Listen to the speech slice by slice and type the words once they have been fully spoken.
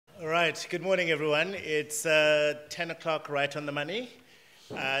All right, good morning, everyone. It's 10 o'clock right on the money.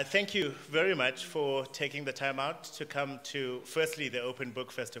 Thank you very much for taking the time out to come to, firstly, the Open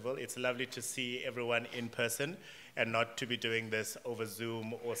Book Festival. It's lovely to see everyone in person and not to be doing this over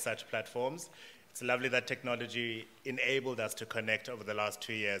Zoom or such platforms. It's lovely that technology enabled us to connect over the last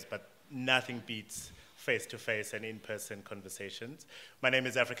 2 years, but nothing beats face-to-face and in-person conversations. My name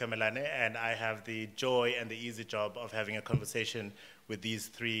is Africa Melane, and I have the joy and the easy job of having a conversation with these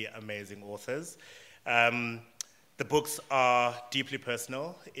three amazing authors. The books are deeply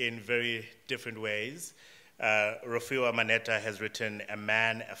personal in very different ways. Rofhiwa Maneta has written A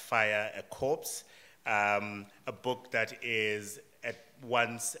Man, a Fire, a Corpse, a book that is at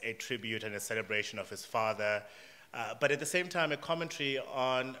once a tribute and a celebration of his father, but at the same time a commentary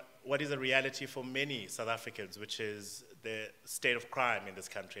on what is a reality for many South Africans, which is the state of crime in this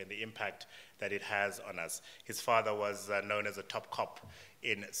country and the impact that it has on us. His father was known as a top cop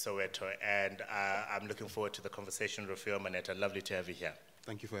in Soweto, and I'm looking forward to the conversation, Rofhiwa Maneta. Lovely to have you here.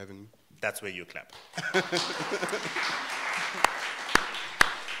 Thank you for having me. That's where you clap.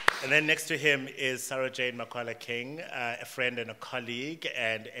 And then next to him is Sara-Jayne Makwala King, a friend and a colleague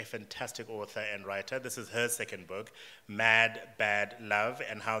and a fantastic author and writer. This is her second book, Mad, Bad Love,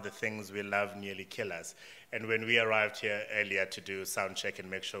 and How the Things We Love Nearly Kill Us. And when we arrived here earlier to do sound check and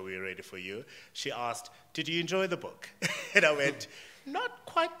make sure we were ready for you, she asked, "Did you enjoy the book?" And I went, not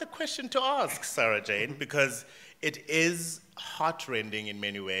quite the question to ask, Sara-Jayne, because it is heartrending in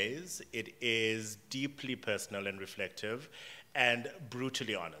many ways. It is deeply personal and reflective, and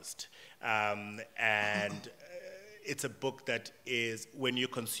brutally honest. It's a book that is, when you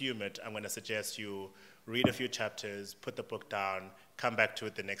consume it, I'm going to suggest you read a few chapters, put the book down, come back to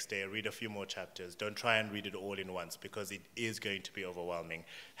it the next day, read a few more chapters. Don't try and read it all in once, because it is going to be overwhelming.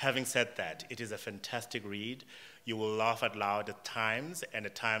 Having said that, it is a fantastic read. You will laugh out loud at times, and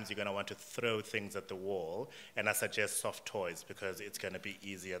at times you're going to want to throw things at the wall, and I suggest soft toys, because it's going to be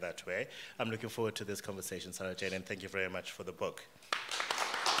easier that way. I'm looking forward to this conversation, Sara-Jayne, and thank you very much for the book.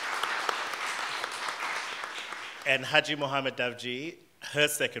 And Haji Mohamed Dawjee, her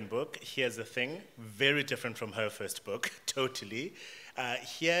second book, Here's the Thing, very different from her first book, totally.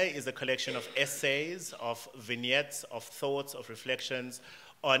 Here is a collection of essays, of vignettes, of thoughts, of reflections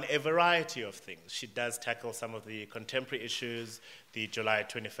on a variety of things. She does tackle some of the contemporary issues, the July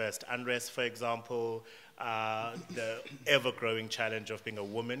 21st unrest, for example, the ever-growing challenge of being a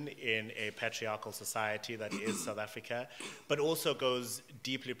woman in a patriarchal society that is South Africa, but also goes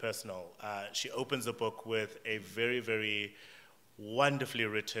deeply personal. She opens the book with a very, very wonderfully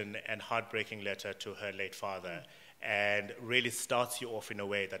written and heartbreaking letter to her late father, and really starts you off in a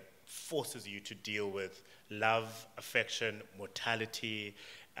way that forces you to deal with love, affection, mortality,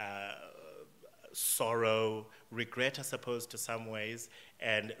 sorrow, regret, I suppose, to some ways,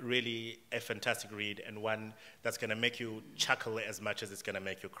 and really a fantastic read, and one that's going to make you chuckle as much as it's going to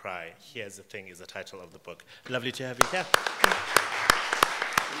make you cry. Here's the Thing is the title of the book. Lovely to have you here.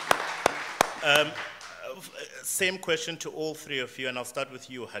 Same question to all three of you, and I'll start with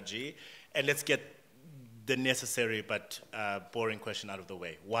you, Haji, and let's get the necessary but boring question out of the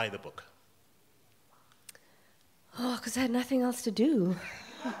way. Why the book? Oh, because I had nothing else to do.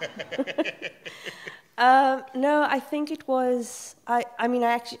 No, I think it was, I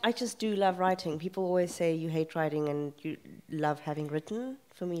just do love writing. People always say you hate writing and you love having written.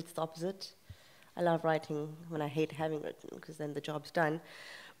 For me, it's the opposite. I love writing when I hate having written, because then the job's done.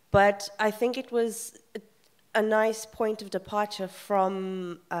 But I think it was a nice point of departure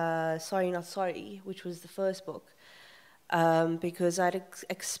from Sorry Not Sorry, which was the first book, because I'd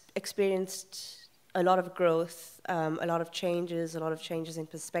experienced a lot of growth, a lot of changes in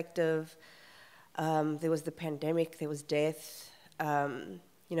perspective. There was the pandemic, there was death,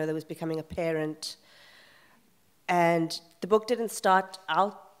 there was becoming a parent. And the book didn't start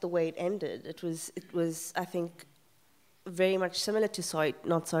out the way it ended. It was, I think, very much similar to Sorry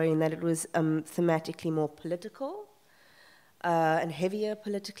Not Sorry in that it was thematically more political and heavier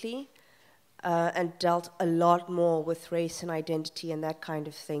politically, and dealt a lot more with race and identity and that kind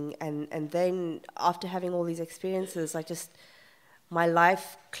of thing. And then after having all these experiences, my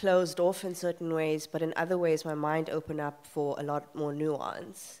life closed off in certain ways, but in other ways my mind opened up for a lot more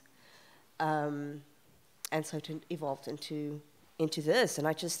nuance. And so it evolved into this. And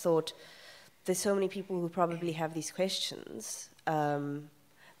I just thought, there's so many people who probably have these questions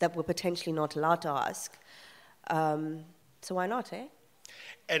that we're potentially not allowed to ask. So why not, eh?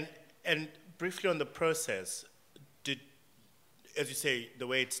 And briefly on the process, as you say, the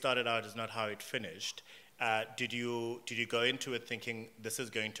way it started out is not how it finished. Did you go into it thinking this is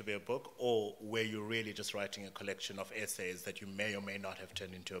going to be a book, or were you really just writing a collection of essays that you may or may not have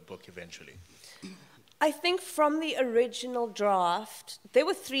turned into a book eventually? I think from the original draft, there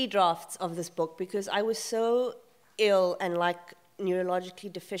were 3 drafts of this book because I was so ill and like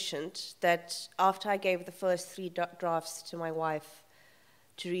neurologically deficient that after I gave the first 3 drafts to my wife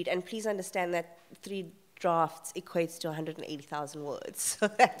to read, and please understand that 3 drafts equates to 180,000 words, so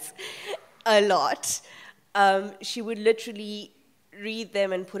that's a lot. She would literally read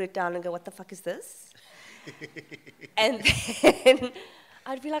them and put it down and go, "What the fuck is this?" And then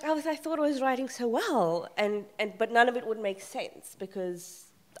I'd be like, I thought I was writing so well, but none of it would make sense because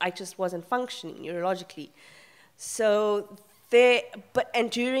I just wasn't functioning neurologically. So and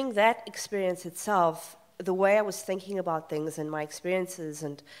during that experience itself, the way I was thinking about things and my experiences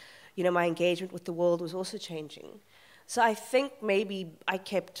and, you know, my engagement with the world was also changing. So I think maybe I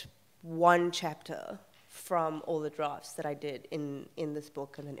kept 1 chapter from all the drafts that I did in this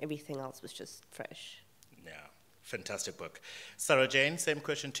book, and then everything else was just fresh. Yeah, fantastic book. Sara-Jayne, same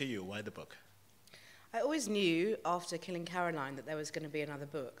question to you. Why the book? I always knew after Killing Caroline that there was going to be another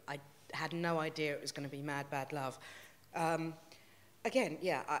book. I had no idea it was going to be Mad, Bad Love. Again,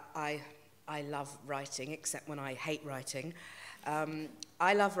 yeah, I love writing, except when I hate writing.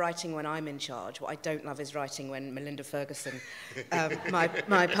 I love writing when I'm in charge. What I don't love is writing when Melinda Ferguson,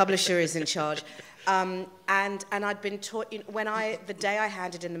 my publisher, is in charge. And I'd been taught, the day I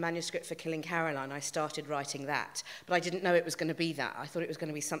handed in the manuscript for Killing Caroline, I started writing that. But I didn't know it was going to be that. I thought it was going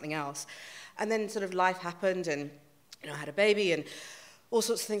to be something else. And then sort of life happened, and I had a baby, and all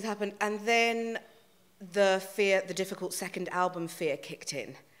sorts of things happened. And then the difficult second album fear kicked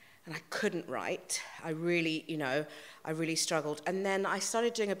in. And I couldn't write. I really struggled. And then I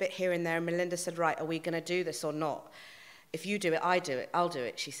started doing a bit here and there, and Melinda said, "Right, are we going to do this or not? If you do it, I do it. I'll do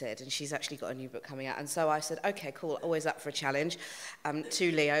it," she said. And she's actually got a new book coming out. And so I said, "Okay, cool, always up for a challenge."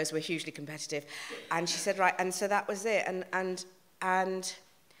 2 Leos, we're hugely competitive. And she said, "Right," and so that was it. And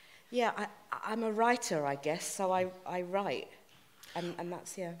yeah, I'm a writer, I guess, so I write. And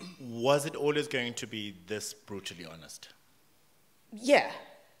that's, yeah. Was it always going to be this brutally honest? Yeah.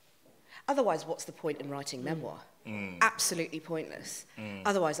 Otherwise, what's the point in writing memoir? Absolutely pointless.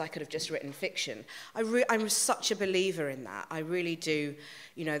 Otherwise, I could have just written fiction. I'm such a believer in that. I really do,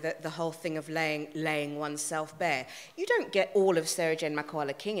 the whole thing of laying oneself bare. You don't get all of Sara-Jayne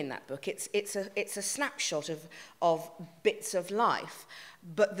Makwala King in that book. It's a snapshot of bits of life.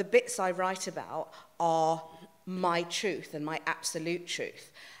 But the bits I write about are my truth and my absolute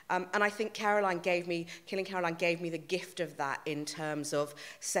truth. And I think Killing Caroline gave me the gift of that in terms of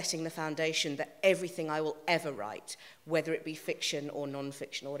setting the foundation that everything I will ever write, whether it be fiction or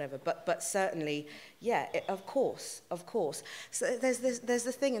non-fiction or whatever, but certainly, yeah, of course. So there's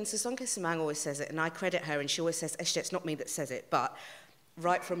the thing, and Sisonke Simang always says it, and I credit her, and she always says, "Actually, it's not me that says it, but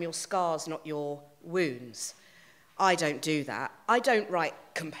write from your scars, not your wounds." I don't do that. I don't write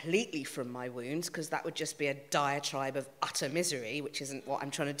completely from my wounds, because that would just be a diatribe of utter misery, which isn't what I'm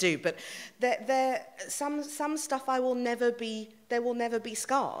trying to do. But some stuff there will never be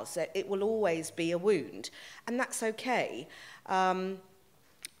scars. It will always be a wound, and that's okay.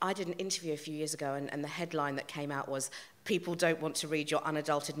 I did an interview a few years ago, and the headline that came out was, "People don't want to read your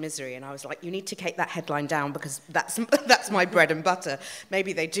unadulterated misery." And I was like, you need to take that headline down, because that's my bread and butter.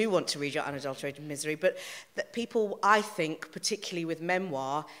 Maybe they do want to read your unadulterated misery, but that people, I think, particularly with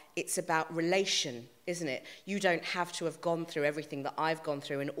memoir, it's about relation, isn't it? You don't have to have gone through everything that I've gone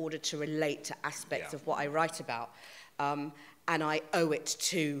through in order to relate to aspects of what I write about. And I owe it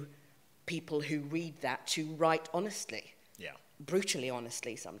to people who read that to write honestly. Yeah. Brutally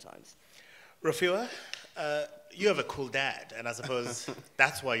honestly sometimes. Rofhiwa, you have a cool dad, and I suppose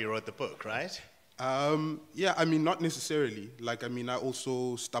that's why you wrote the book, right? Yeah, I mean, not necessarily. I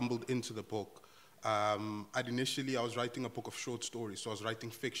also stumbled into the book. I was writing a book of short stories, so I was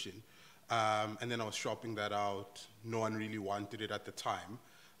writing fiction. And then I was shopping that out. No one really wanted it at the time.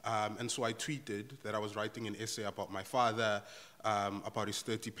 And so I tweeted that I was writing an essay about my father, about his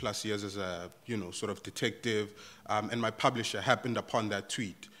 30-plus years as a, sort of detective. And my publisher happened upon that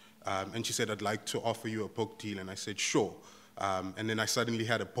tweet. And she said, "I'd like to offer you a book deal." And I said, "Sure." And then I suddenly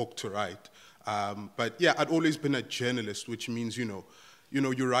had a book to write. But yeah, I'd always been a journalist, which means, you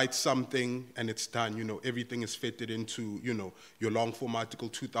write something and it's done. Everything is fitted into, your long-form article,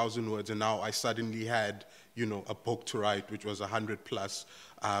 2,000 words. And now I suddenly had, a book to write, which was 100 plus.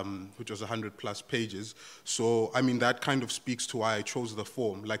 which was 100+ pages. So, I mean, that kind of speaks to why I chose the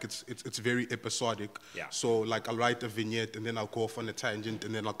form. Like, it's very episodic. Yeah. So, like, I'll write a vignette, and then I'll go off on a tangent,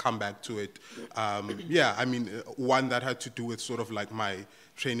 and then I'll come back to it. Yeah, I mean, one that had to do with sort of like my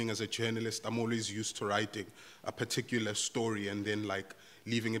training as a journalist. I'm always used to writing a particular story and then, like,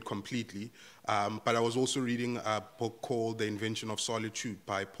 leaving it completely. But I was also reading a book called The Invention of Solitude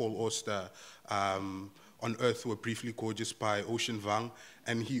by Paul Auster, On Earth We're Briefly Gorgeous by Ocean Vuong,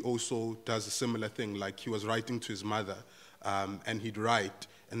 and he also does a similar thing. Like, he was writing to his mother, and he'd write,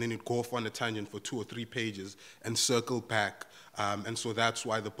 and then he'd go off on a tangent for 2 or 3 pages and circle back. And so that's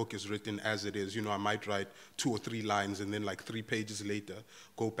why the book is written as it is. You know, I might write 2 or 3 lines and then like 3 pages later,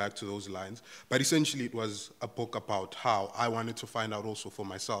 go back to those lines. But essentially it was a book about how I wanted to find out also for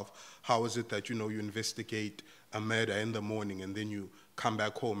myself, how is it that, you know, you investigate a murder in the morning and then you come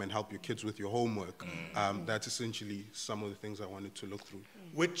back home and help your kids with your homework. That's essentially some of the things I wanted to look through.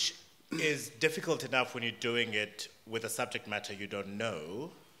 Which is difficult enough when you're doing it with a subject matter you don't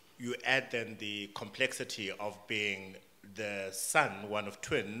know. You add then the complexity of being the son, one of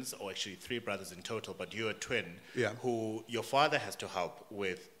twins, or actually 3 brothers in total, but you're a twin, yeah, who your father has to help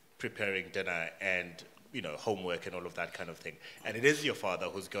with preparing dinner and, you know, homework and all of that kind of thing. And it is your father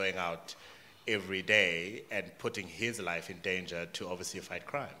who's going out every day and putting his life in danger to obviously fight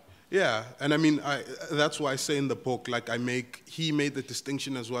crime. Yeah, and I mean, that's why I say in the book, like, he made the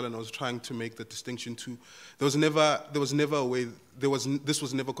distinction as well, and I was trying to make the distinction too. There was never a way, this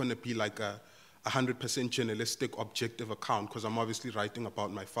was never going to be like a 100% journalistic, objective account, because I'm obviously writing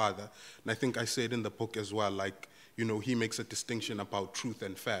about my father. And I think I said in the book as well, like, you know, he makes a distinction about truth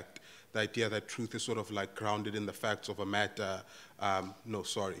and fact. The idea that truth is sort of like grounded in the facts of a matter. No,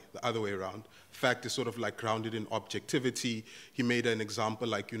 sorry, the other way around. Fact is sort of like grounded in objectivity. He made an example,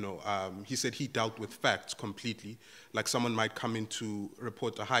 like, you know, he said he dealt with facts completely. Like, someone might come in to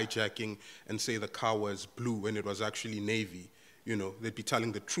report a hijacking and say the car was blue when it was actually navy. You know, they'd be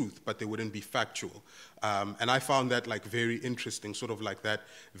telling the truth, but they wouldn't be factual. And I found that, like, very interesting, sort of like that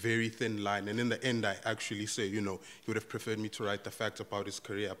very thin line. And in the end, I actually say, you know, he would have preferred me to write the facts about his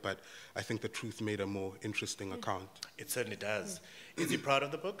career, but I think the truth made a more interesting account. It certainly does. Is he proud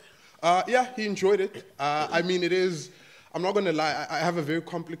of the book? Yeah, he enjoyed it. I mean, it is, I'm not going to lie, I have a very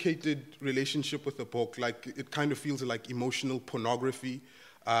complicated relationship with the book. Like, it kind of feels like emotional pornography.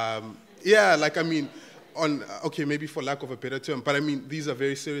 Yeah, like, I mean, okay, maybe for lack of a better term, but I mean, these are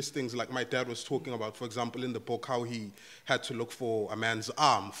very serious things. Like, my dad was talking about, for example, in the book, how he had to look for a man's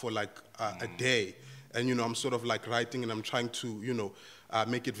arm for like a day. And, you know, I'm sort of like writing and I'm trying to, you know,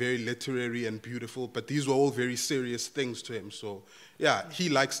 make it very literary and beautiful, but these were all very serious things to him. So, yeah, he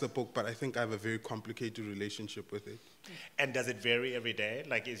likes the book, but I think I have a very complicated relationship with it. And does it vary every day?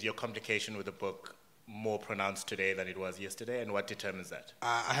 Like, is your complication with the book more pronounced today than it was yesterday, and what determines that?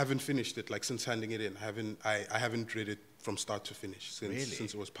 I haven't finished it, like, since handing it in. I haven't read it from start to finish since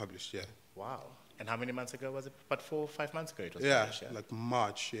it was published, yeah. Wow. And how many months ago was it? About 4 or 5 months ago it was yeah, published, yeah? like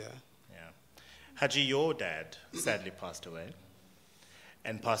March, yeah. Yeah. Haji, your dad sadly passed away,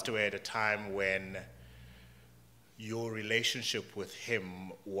 and passed away at a time when your relationship with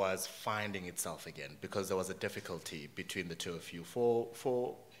him was finding itself again, because there was a difficulty between the two of you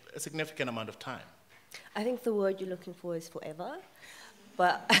for a significant amount of time. I think the word you're looking for is forever,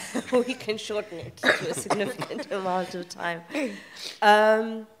 but we can shorten it to a significant amount of time.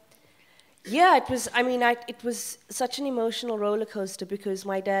 Yeah, it was, I mean, it was such an emotional roller coaster, because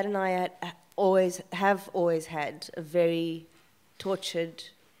my dad and I have always had a very tortured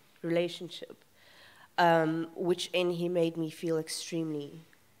relationship, which in he made me feel extremely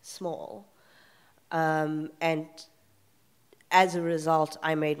small. And as a result,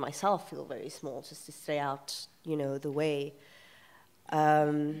 I made myself feel very small, just to stay out, you know, the way.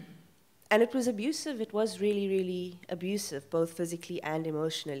 And it was abusive. It was really, really abusive, both physically and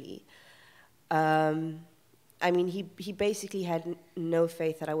emotionally. I mean, he basically had no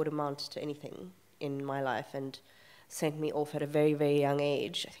faith that I would amount to anything in my life, and sent me off at a very, very young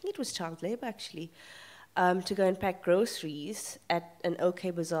age. I think it was child labor, actually, to go and pack groceries at an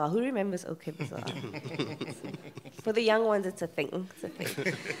OK Bazaar. Who remembers OK Bazaar? For the young ones, it's a thing. It's a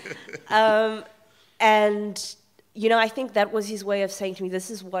thing. And, you know, I think that was his way of saying to me, this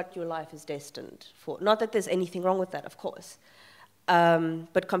is what your life is destined for. Not that there's anything wrong with that, of course.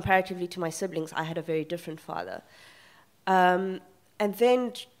 But comparatively to my siblings, I had a very different father. And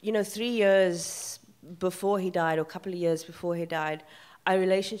then, you know, 3 years before he died, or a couple of years before he died, our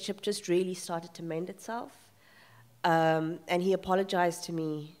relationship just really started to mend itself. And he apologized to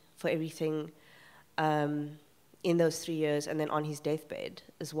me for everything in those 3 years, and then on his deathbed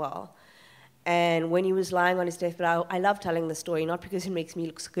as well. And when he was lying on his deathbed, I love telling the story, not because it makes me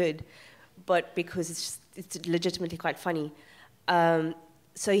look so good, but because it's legitimately quite funny.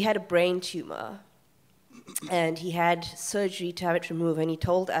 So he had a brain tumor, and he had surgery to have it removed, and he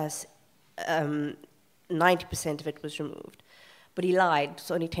told us 90% of it was removed. But he lied,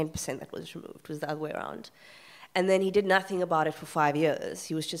 so only 10% that was removed, was the other way around. And then he did nothing about it for 5 years.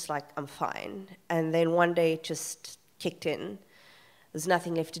 He was just like, I'm fine. And then one day it just kicked in. There's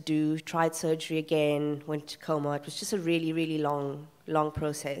nothing left to do, tried surgery again, went to coma. It was just a really, really long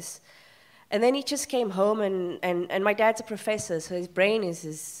process. And then he just came home, and my dad's a professor, so his brain is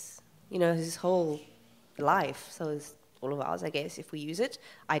his whole life. So is all of ours, I guess, if we use it.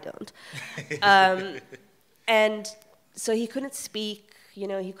 I don't. And so he couldn't speak,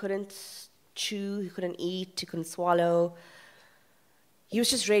 he couldn't chew, he couldn't eat, he couldn't swallow. He was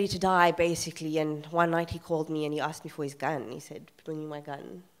just ready to die, basically. And one night he called me and he asked me for his gun. He said, bring me my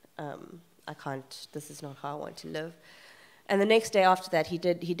gun. I can't, this is not how I want to live. And the next day after that, he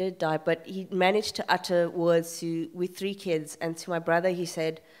did die, but he managed to utter words with 3 kids. And to my brother, he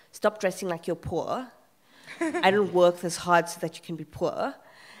said, stop dressing like you're poor. I don't work this hard so that you can be poor.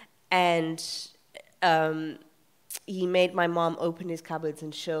 And he made my mom open his cupboards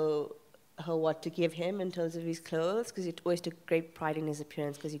and show her what to give him in terms of his clothes, because he always took great pride in his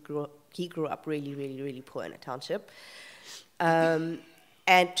appearance, because he grew up really, really, really poor in a township.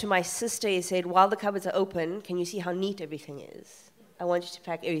 And to my sister, he said, while the cupboards are open, can you see how neat everything is? I want you to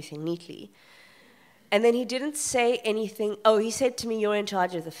pack everything neatly. And then he didn't say anything. Oh, he said to me, you're in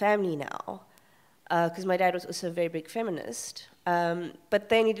charge of the family now, because my dad was also a very big feminist. But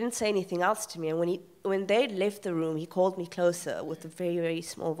then he didn't say anything else to me. And when they left the room, he called me closer with a very, very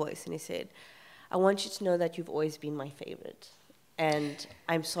small voice, and he said, I want you to know that you've always been my favorite, and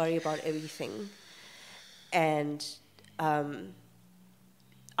I'm sorry about everything. And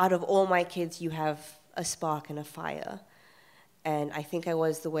out of all my kids, you have a spark and a fire. And I think I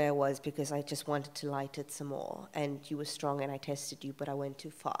was the way I was because I just wanted to light it some more. And you were strong, and I tested you, but I went too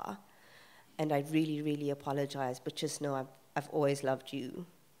far. And I really, really apologize, but just know I've always loved you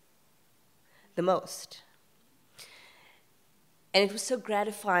the most. And it was so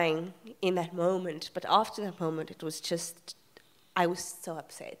gratifying in that moment, but after that moment, it was just, I was so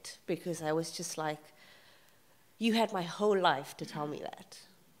upset, because I was just like, you had my whole life to tell me that,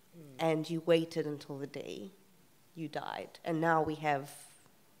 and you waited until the day you died, and now we have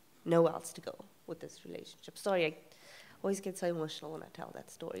nowhere else to go with this relationship. Sorry, I always get so emotional when I tell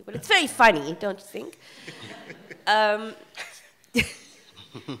that story, but it's very funny, don't you think?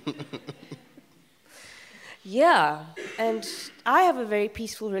 Yeah, and I have a very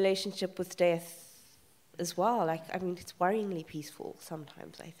peaceful relationship with death as well. I mean, it's worryingly peaceful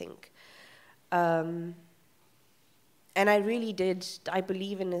sometimes, I think. And I really did, I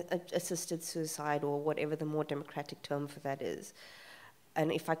believe in assisted suicide, or whatever the more democratic term for that is.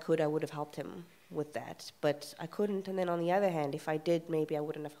 And if I could, I would have helped him with that. But I couldn't, and then on the other hand, if I did, maybe I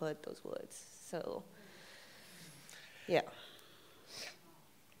wouldn't have heard those words. So, yeah.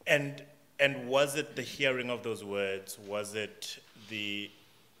 And was it the hearing of those words? Was it the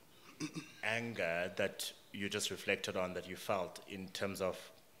anger that you just reflected on, that you felt in terms of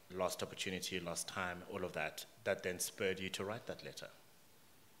lost opportunity, lost time, all of that, that then spurred you to write that letter?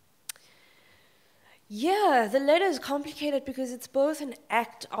 Yeah, the letter is complicated because it's both an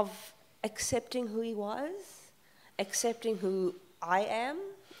act of accepting who he was, accepting who I am,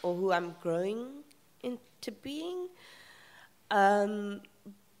 or who I'm growing into being,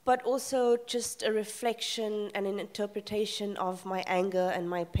 but also just a reflection and an interpretation of my anger and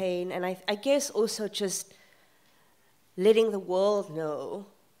my pain, and I guess also just letting the world know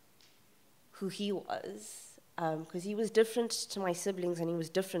who he was, because he was different to my siblings and he was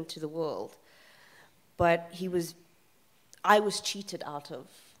different to the world, but I was cheated out of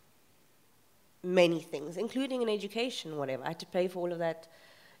many things, including an education, whatever. I had to pay for all of that,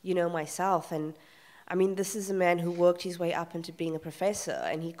 myself, and I mean, this is a man who worked his way up into being a professor,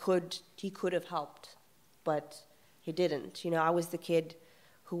 and he could have helped, but he didn't. I was the kid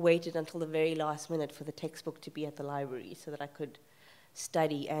who waited until the very last minute for the textbook to be at the library so that I could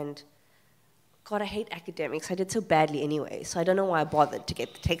study. And God, I hate academics. I did so badly anyway, so I don't know why I bothered to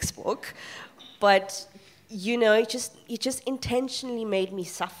get the textbook. But it just intentionally made me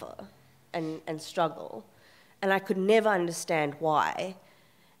suffer and struggle, and I could never understand why.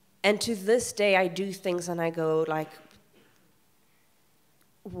 And to this day, I do things and I go like,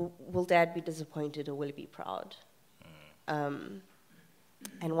 will Dad be disappointed or will he be proud? And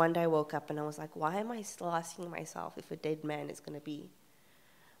one day I woke up and I was like, why am I still asking myself if a dead man is going to be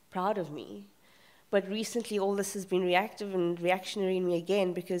proud of me? But recently, all this has been reactive and reactionary in me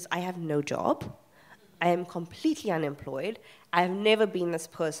again because I have no job. I am completely unemployed. I've never been this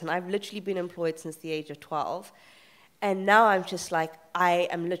person. I've literally been employed since the age of 12. And now I'm just like, I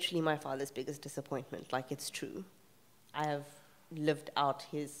am literally my father's biggest disappointment. Like, it's true. I have lived out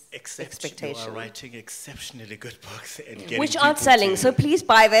his expectation. You are writing exceptionally good books. And getting which aren't people selling, so please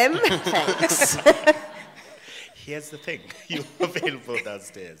buy them. Thanks. Here's the thing. You're available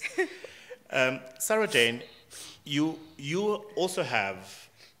downstairs. Sara-Jayne, you also have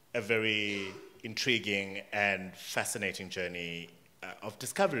a very intriguing and fascinating journey of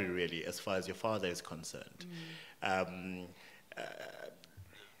discovery, really, as far as your father is concerned. I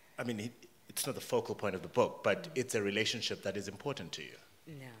mean, it's not the focal point of the book, but it's a relationship that is important to you.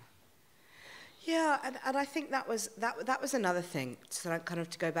 Yeah, and I think that was another thing. So kind of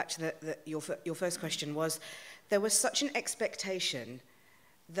to go back to your first question was, there was such an expectation.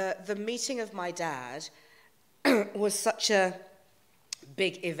 The meeting of my dad was such a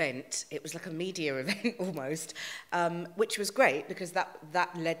big event. It was like a media event almost, which was great because that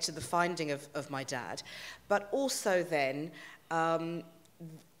led to the finding of my dad. But also then,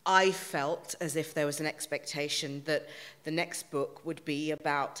 I felt as if there was an expectation that the next book would be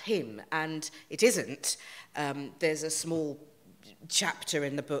about him, and it isn't. There's a small chapter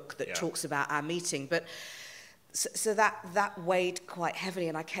in the book that talks about our meeting, but so that weighed quite heavily,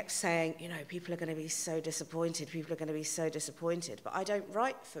 and I kept saying, you know, people are going to be so disappointed, people are going to be so disappointed, but I don't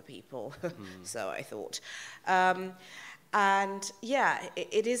write for people, so I thought. And yeah,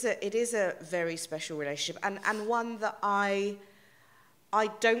 it is a very special relationship, and one that I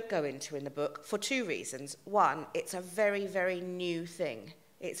don't go into in the book for two reasons. One, it's a very, very new thing.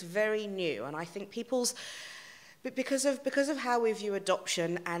 It's very new, and I think because of how we view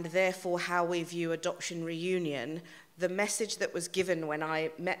adoption and therefore how we view adoption reunion, the message that was given when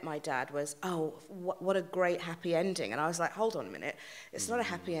I met my dad was, oh, what a great happy ending. And I was like, hold on a minute, it's not a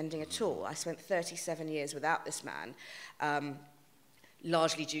happy ending at all. I spent 37 years without this man,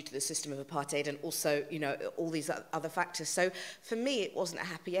 largely due to the system of apartheid and also, you know, all these other factors. So for me, it wasn't a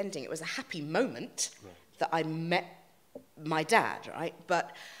happy ending. It was a happy moment that I met my dad, right?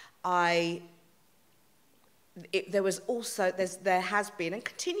 But there has been and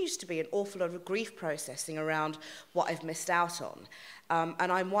continues to be an awful lot of grief processing around what I've missed out on. And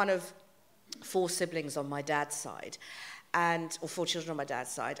I'm one of 4 siblings on my dad's side, or 4 children on my dad's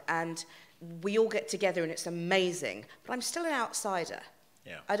side, and we all get together and it's amazing, but I'm still an outsider.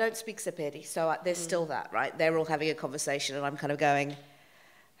 Yeah. I don't speak Sepedi, so there's still that, right? They're all having a conversation and I'm kind of going,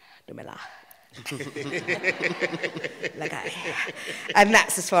 Dumela. And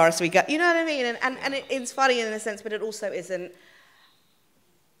that's as far as we go. You know what I mean? And it's funny in a sense, but it also isn't.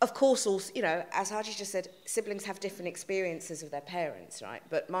 Of course, also, you know, as Haji just said, siblings have different experiences of their parents, right?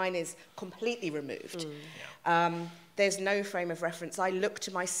 But mine is completely removed. There's no frame of reference. I look to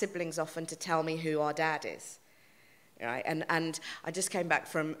my siblings often to tell me who our dad is. Right? And I just came back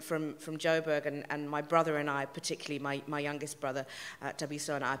from Joburg, and my brother and I, particularly my youngest brother,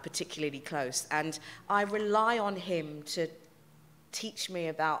 Tabiso, and I are particularly close. And I rely on him to teach me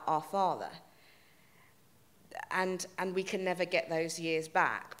about our father. And we can never get those years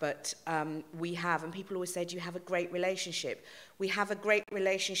back, but we have. And people always say, do you have a great relationship? We have a great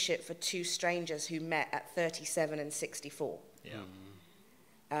relationship for 2 strangers who met at 37 and 64. Yeah.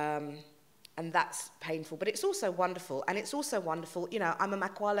 And that's painful, but it's also wonderful. And it's also wonderful, you know, I'm a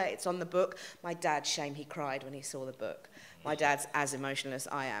Makwala, it's on the book. My dad, shame, he cried when he saw the book. My dad's as emotional as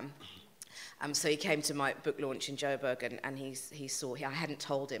I am. So he came to my book launch in Joburg, and he saw, I hadn't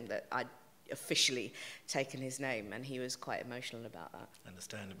told him that I'd officially taken his name, and he was quite emotional about that.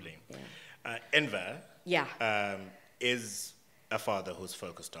 Understandably. Yeah. Enver is a father who's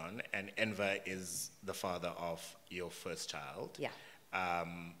focused on, and Enver is the father of your first child. Yeah.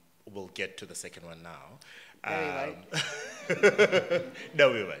 We'll get to the second one now. No, we won't.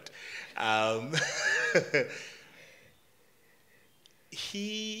 No, we won't.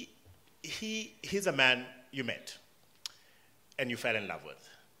 He's a man you met and you fell in love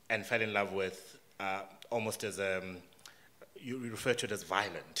with, almost as you refer to it as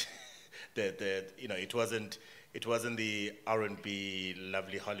violent. You know, it wasn't the R&B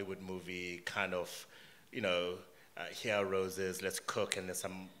lovely Hollywood movie kind of, you know, here are roses, let's cook, and there's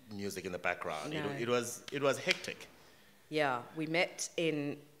some music in the background. No. It was hectic. Yeah, we met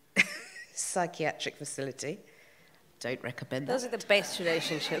in psychiatric facility. Don't recommend that. Those are the best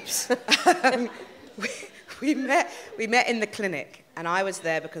relationships. we met in the clinic, and I was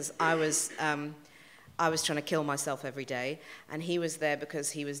there because I was trying to kill myself every day, and he was there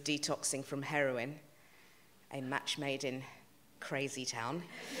because he was detoxing from heroin, a match made in crazy town.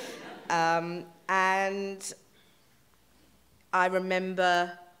 And I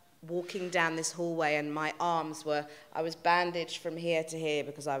remember walking down this hallway, and my arms were, I was bandaged from here to here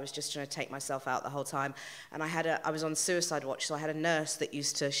because I was just trying to take myself out the whole time. And I was on suicide watch, so I had a nurse that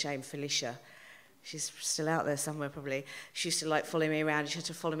used to shame Felicia. She's still out there somewhere, probably. She used to, like, follow me around. She had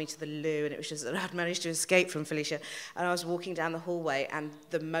to follow me to the loo, and it was just that I'd managed to escape from Felicia. And I was walking down the hallway, and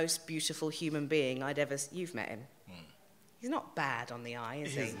the most beautiful human being I'd ever... You've met him. He's not bad on the eye,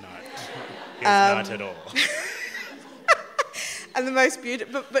 is he? He's not. He's not at all. And the most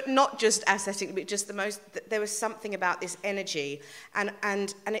beautiful, but not just aesthetic, but just the most, there was something about this energy. And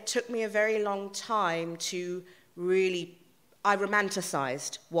it took me a very long time to really, I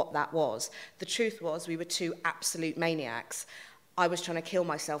romanticized what that was. The truth was we were two absolute maniacs. I was trying to kill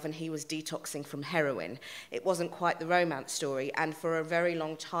myself and he was detoxing from heroin. It wasn't quite the romance story. And for a very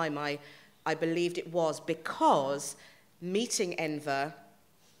long time, I believed it was, because meeting Enver,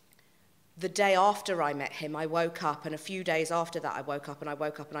 the day after I met him, I woke up, and a few days after that, I woke up and I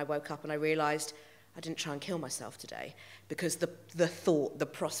woke up and I woke up and I realized I didn't try and kill myself today, because the thought, the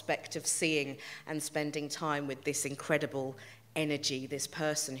prospect of seeing and spending time with this incredible energy, this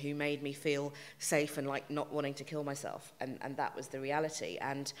person who made me feel safe and like not wanting to kill myself, and that was the reality.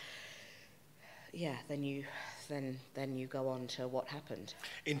 And yeah, then you go on to what happened.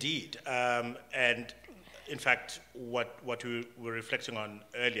 Indeed, and in fact, what we were reflecting on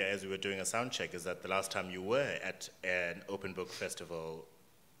earlier as we were doing a sound check is that the last time you were at an open book festival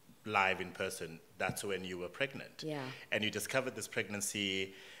live in person, that's when you were pregnant. Yeah. And you discovered this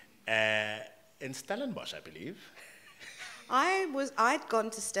pregnancy in Stellenbosch, I believe. I'd gone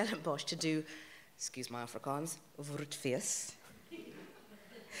to Stellenbosch to do, excuse my Afrikaans, Rofhiwa.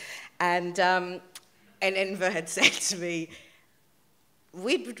 And Enver had said to me,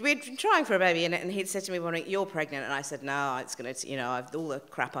 we'd been trying for a baby, and he'd said to me, well, you're pregnant. And I said, no, it's going to, all the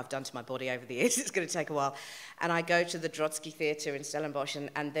crap I've done to my body over the years, it's going to take a while. And I go to the Drotsky Theatre in Stellenbosch,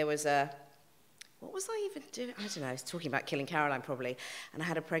 and there was what was I even doing? I don't know, I was talking about killing Caroline probably. And I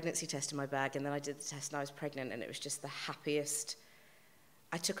had a pregnancy test in my bag, and then I did the test and I was pregnant, and it was just the happiest.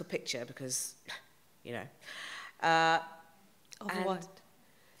 I took a picture because, Of what?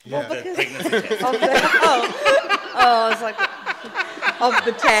 Yeah. Well, The pregnancy test. I was like, of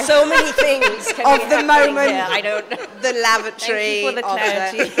the test. so many things. Of the moment. Yeah, I don't know. The lavatory. Thank you for the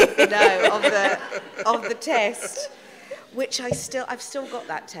clarity. Of the test, which I've still got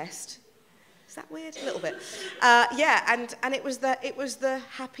that test. Is that weird? A little bit. Yeah, and it was the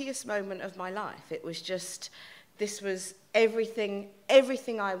happiest moment of my life. It was just, this was everything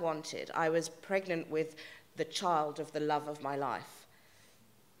I wanted. I was pregnant with the child of the love of my life.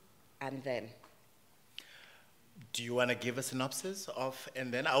 And then. Do you want to give a synopsis of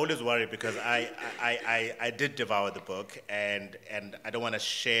And Then? I always worry because I did devour the book, and I don't want to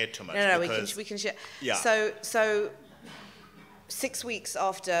share too much. No, we can share. Yeah. So 6 weeks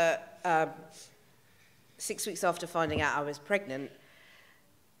after 6 weeks after finding out I was pregnant,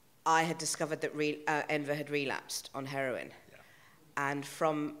 I had discovered that Enver had relapsed on heroin, and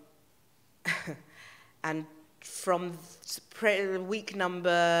from week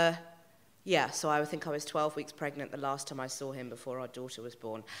number. Yeah, so I think I was 12 weeks pregnant the last time I saw him before our daughter was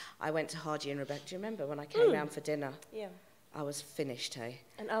born. I went to Haji and Rebecca. Do you remember when I came round for dinner? Yeah. I was finished, hey?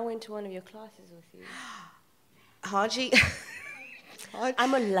 And I went to one of your classes with you. Haji...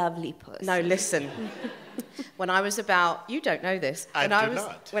 I'm a lovely person. No, listen. When I was about... You don't know this. When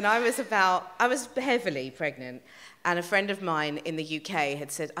I was heavily pregnant, and a friend of mine in the UK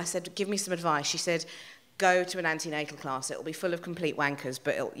had said, I said, give me some advice. She said, go to an antenatal class. It'll be full of complete wankers,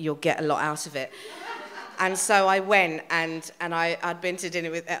 but you'll get a lot out of it. And so I went, and I'd been to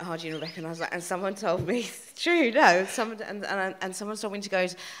dinner at Haji and Rebecca, and I was like, and someone told me, it's true, no, and someone told me to go,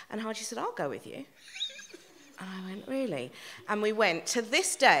 and Haji said, I'll go with you. And I went, really? And we went. To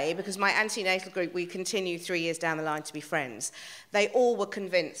this day, because my antenatal group, we continue 3 years down the line to be friends, they all were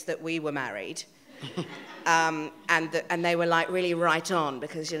convinced that we were married. And they were like really right on,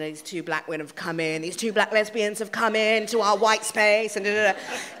 because these two black women have come in, these two black lesbians have come in to our white space, and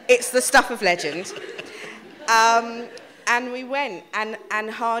it's the stuff of legend. And we went, and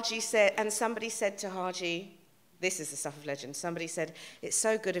Haji said, and somebody said to Haji, this is the stuff of legend. Somebody said, it's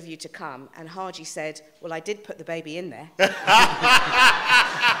so good of you to come, and Haji said, well, I did put the baby in there.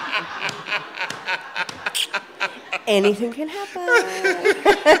 Anything can happen.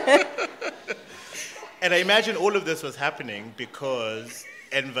 And I imagine all of this was happening because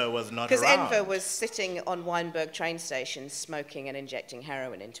Enver was not around. Because Enver was sitting on Wynberg train station smoking and injecting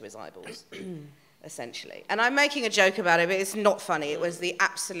heroin into his eyeballs, essentially. And I'm making a joke about it, but it's not funny. It was the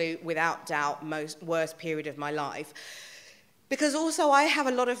absolute, without doubt, worst period of my life. Because also I have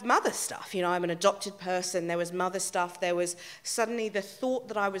a lot of mother stuff. You know, I'm an adopted person. There was mother stuff. There was suddenly the thought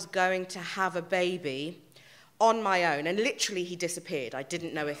that I was going to have a baby on my own. And literally he disappeared. I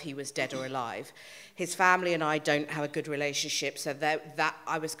didn't know if he was dead or alive. His family and I don't have a good relationship. So that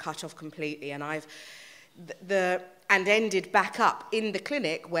I was cut off completely. And and ended back up in the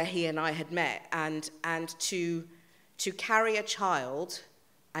clinic where he and I had met. And to carry a child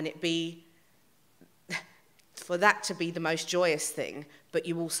and it be, for that to be the most joyous thing, but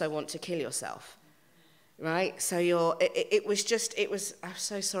you also want to kill yourself, right? So it was, I'm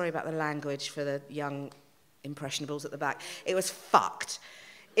so sorry about the language for the young impressionables at the back. It was fucked.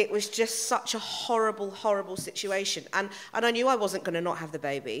 It was just such a horrible, horrible situation. And I knew I wasn't going to not have the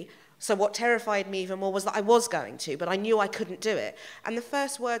baby. So what terrified me even more was that I was going to, but I knew I couldn't do it. And the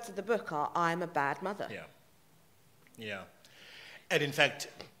first words of the book are, I'm a bad mother. Yeah. Yeah. And in fact,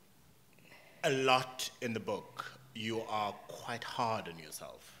 a lot in the book, you are quite hard on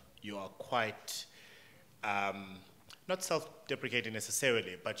yourself. You are quite, not self-deprecating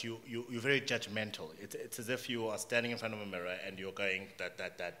necessarily, but you're very judgmental. It's as if you are standing in front of a mirror and you're going da,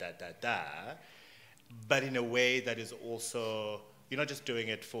 but in a way that is also, you're not just doing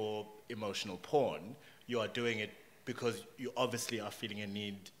it for emotional porn, you are doing it because you obviously are feeling a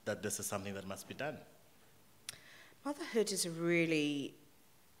need that this is something that must be done. Motherhood is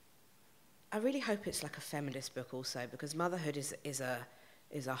I really hope it's like a feminist book also, because motherhood is a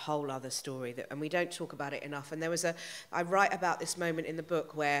whole other story, and we don't talk about it enough. And I write about this moment in the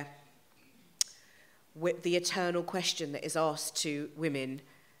book where the eternal question that is asked to women,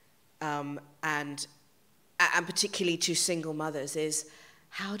 and particularly to single mothers, is,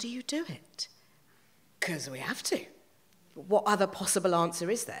 how do you do it? Because we have to. What other possible answer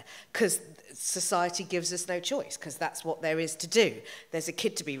is there? Because society gives us no choice, because that's what there is to do. There's a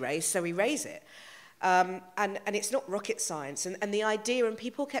kid to be raised, so we raise it. And it's not rocket science. And the idea, and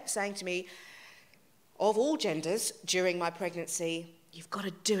people kept saying to me, of all genders, during my pregnancy, you've got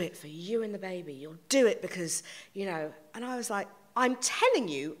to do it for you and the baby. You'll do it because, you know. And I was like, I'm telling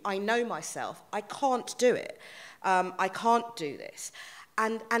you, I know myself. I can't do it. I can't do this.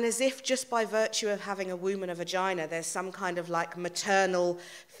 And as if just by virtue of having a womb and a vagina, there's some kind of like maternal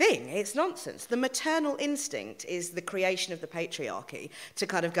thing. It's nonsense. The maternal instinct is the creation of the patriarchy to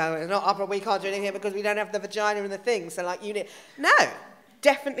kind of go, not up, we can't do anything here because we don't have the vagina and the thing. So like, no,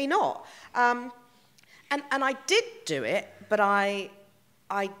 definitely not. And I did do it, but I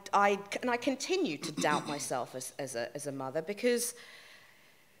continue to doubt myself as a mother because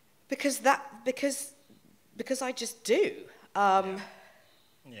I just do.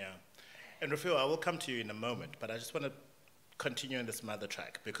 Yeah. And Rofhiwa, I will come to you in a moment, but I just want to continue on this mother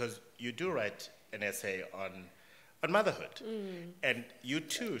track, because you do write an essay on motherhood. And you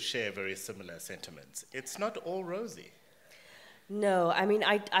too share very similar sentiments. It's not all rosy. No, I mean,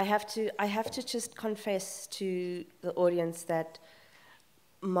 I have to just confess to the audience that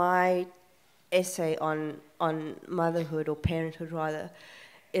my essay on motherhood, or parenthood rather,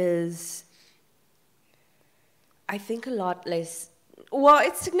 is, I think, a lot less. Well,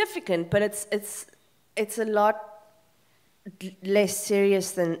 it's significant, but it's a lot less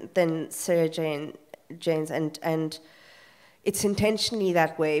serious than Sara-Jayne's, and it's intentionally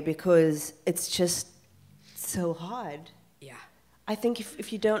that way because it's just so hard. Yeah. I think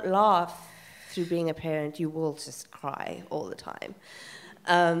if you don't laugh through being a parent, you will just cry all the time.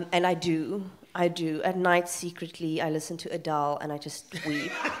 And I do. At night, secretly, I listen to Adele and I just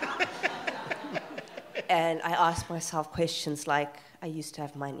weep. And I ask myself questions like, I used to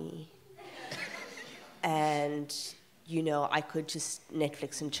have money. And, you know, I could just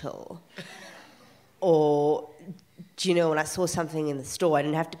Netflix and chill. Or, do you know, when I saw something in the store, I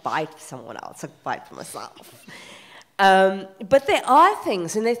didn't have to buy it for someone else. I could buy it for myself. But there are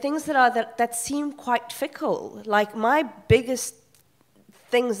things, and there are things that seem quite fickle. Like, my biggest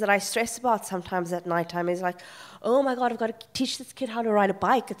things that I stress about sometimes at nighttime is like, oh my God, I've got to teach this kid how to ride a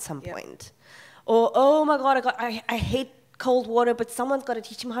bike at some point. Or, oh my God, I hate cold water, but someone's got to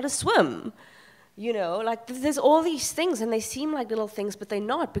teach him how to swim. You know, like there's all these things, and they seem like little things, but they're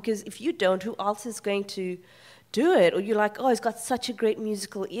not, because if you don't, who else is going to do it? Or you're like, oh, he's got such a great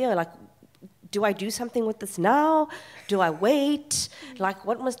musical ear. Like, do I do something with this now? Do I wait? Like,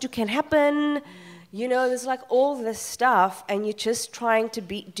 what can happen? You know, there's like all this stuff, and you're just trying to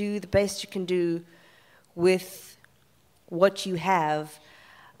do the best you can do with what you have.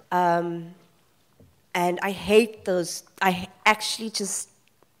 And I hate those. I actually just,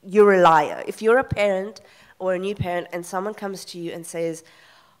 you're a liar. If you're a parent or a new parent and someone comes to you and says,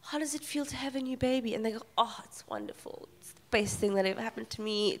 how does it feel to have a new baby? And they go, oh, it's wonderful. It's the best thing that ever happened to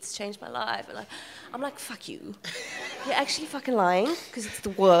me. It's changed my life. And I'm like, fuck you. You're actually fucking lying because it's the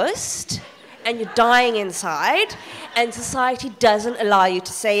worst. And you're dying inside. And society doesn't allow you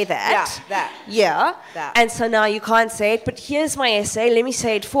to say that. Yeah, that. Yeah. That. And so now you can't say it. But here's my essay. Let me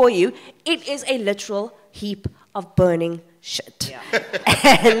say it for you. It is a literal heap of burning shit. Yeah.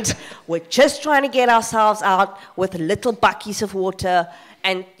 And we're just trying to get ourselves out with little buckets of water.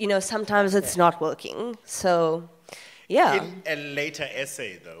 And, you know, sometimes it's not working. So... yeah. In a later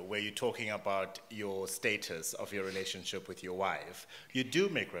essay, though, where you're talking about your status of your relationship with your wife, you do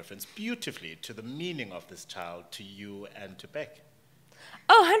make reference beautifully to the meaning of this child to you and to Beck.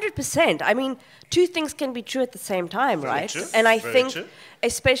 Oh, 100%. I mean, two things can be true at the same time, Very right? true. And I Very think, true.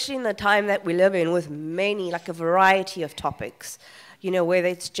 especially in the time that we live in with many, like a variety of topics, you know, whether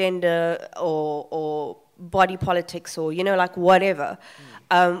it's gender or body politics or, you know, like whatever.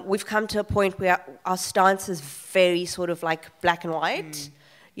 We've come to a point where our stance is very sort of like black and white.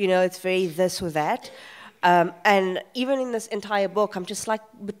 You know, it's very this or that. And even in this entire book, I'm just like,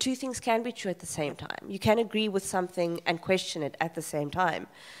 but two things can be true at the same time. You can agree with something and question it at the same time.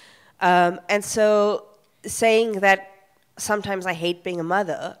 And so saying that sometimes I hate being a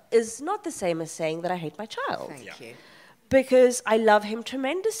mother is not the same as saying that I hate my child. Thank you. Because I love him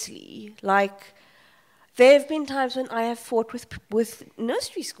tremendously. Like... there have been times when I have fought with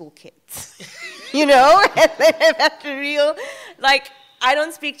nursery school kids, you know, and they have had to like, I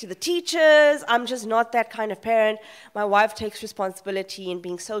don't speak to the teachers, I'm just not that kind of parent. My wife takes responsibility in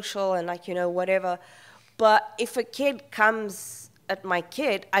being social and like, you know, whatever. But if a kid comes at my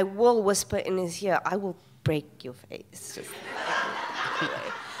kid, I will whisper in his ear, I will break your face. Just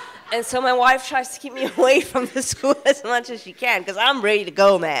And so my wife tries to keep me away from the school as much as she can, because I'm ready to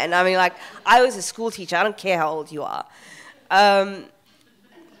go, man. I mean, like, I was a school teacher. I don't care how old you are. I'm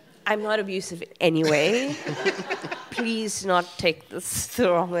not abusive anyway. Please not take this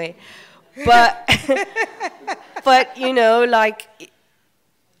the wrong way. But you know, like,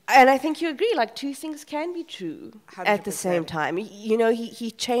 and I think you agree, like, two things can be true 100%. At the same time. You know,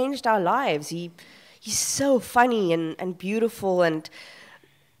 he changed our lives. He's so funny and beautiful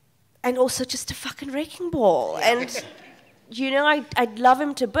and also just a fucking wrecking ball. And, you know, I'd love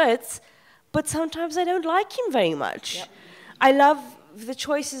him to bits, but sometimes I don't like him very much. Yep. I love the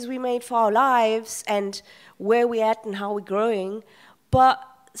choices we made for our lives and where we're at and how we're growing, but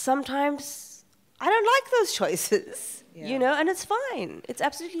sometimes I don't like those choices, you know, and it's fine. It's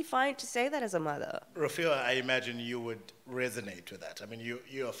absolutely fine to say that as a mother. Rofhiwa, I imagine you would resonate with that. I mean,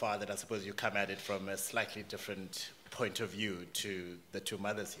 you're a father, and I suppose you come at it from a slightly different point of view to the two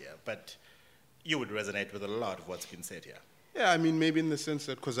mothers here, but you would resonate with a lot of what's been said here. Yeah, I mean, maybe in the sense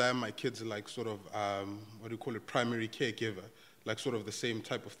that because I am my kids like sort of, what do you call it, primary caregiver, like sort of the same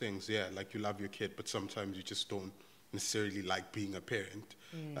type of things, yeah, like you love your kid, but sometimes you just don't necessarily like being a parent.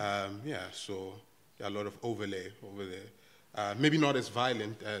 Yeah, so yeah, a lot of overlay over there. Maybe not as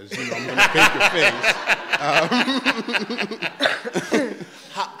violent as, you know, I'm going to paint your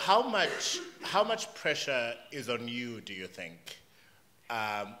face. How much pressure is on you, do you think,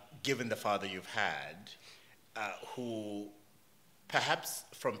 given the father you've had, who perhaps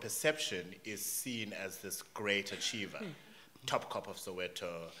from perception is seen as this great achiever, top cop of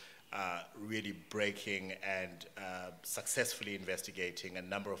Soweto, really breaking and successfully investigating a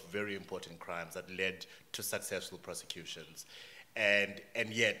number of very important crimes that led to successful prosecutions, and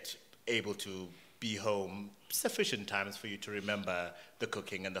yet able to be home sufficient times for you to remember the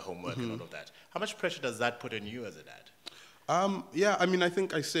cooking and the homework and all of that. How much pressure does that put on you as a dad? Yeah, I mean, I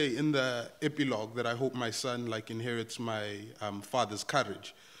think I say in the epilogue that I hope my son like inherits my father's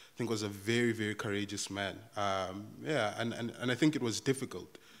courage. I think was a very, very courageous man. Yeah, and I think it was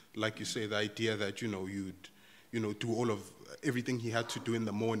difficult. Like you say, the idea that, you know, you'd, you know, do all of everything he had to do in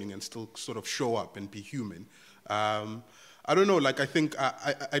the morning and still sort of show up and be human. I don't know, like, I think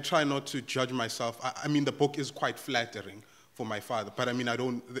I try not to judge myself. I mean, the book is quite flattering for my father, but I mean,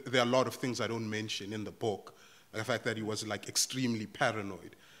 there are a lot of things I don't mention in the book. Like the fact that he was, like, extremely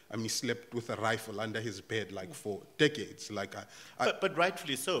paranoid. I mean, he slept with a rifle under his bed, like, for decades. Like, but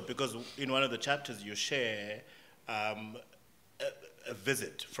rightfully so, because in one of the chapters you share a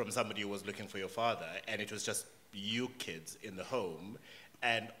visit from somebody who was looking for your father, and it was just you kids in the home,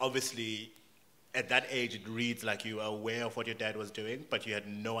 and obviously at that age it reads like you were aware of what your dad was doing, but you had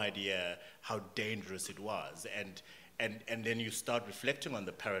no idea how dangerous it was, and then you start reflecting on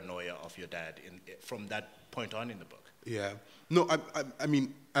the paranoia of your dad from that point on in the book. Yeah, no, I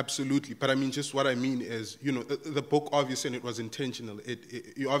mean, absolutely, but I mean, just what I mean is, you know, the book, obviously, and it was intentional,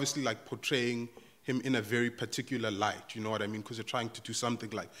 you're obviously, like, portraying him in a very particular light, you know what I mean? Because you're trying to do something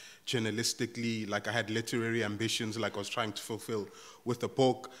like journalistically, like I had literary ambitions, like I was trying to fulfill with the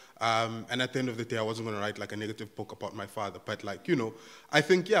book. And at the end of the day, I wasn't going to write like a negative book about my father. But like, you know, I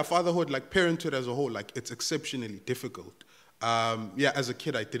think, yeah, fatherhood, like parenthood as a whole, like it's exceptionally difficult. Yeah, as a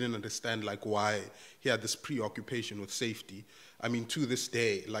kid, I didn't understand like why he had this preoccupation with safety. I mean, to this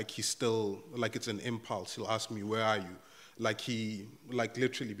day, like he's still, like it's an impulse. He'll ask me, where are you? Like he, like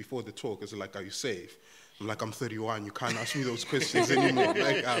literally before the talk, is like, are you safe? I'm like, I'm 31, you can't ask me those questions anymore.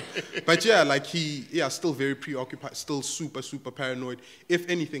 Like, but yeah, like he, yeah, still very preoccupied, still super, super paranoid. If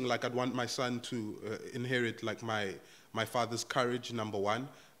anything, like I'd want my son to inherit like my father's courage, number one.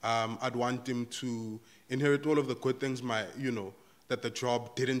 I'd want him to inherit all of the good things you know, that the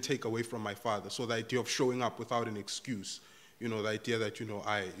job didn't take away from my father. So the idea of showing up without an excuse, you know, the idea that, you know,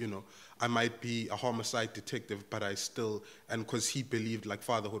 I might be a homicide detective, but I still, and because he believed like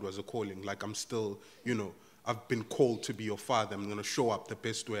fatherhood was a calling, like I'm still, you know, I've been called to be your father. I'm going to show up the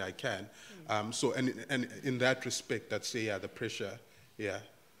best way I can. So, and in that respect, I'd say, yeah, the pressure, yeah.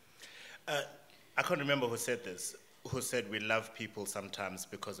 I can't remember who said this, who said we love people sometimes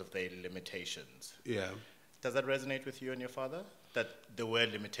because of their limitations. Yeah. Does that resonate with you and your father? That there were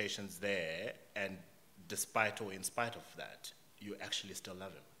limitations there, and despite or in spite of that, you actually still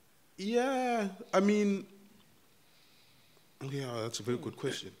love him? Yeah, I mean, yeah, that's a very good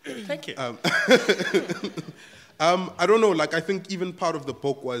question. Thank you. I don't know, like I think even part of the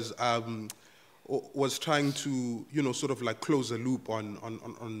book was trying to, you know, sort of like close a loop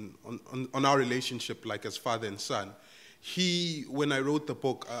on our relationship, like as father and son. When I wrote the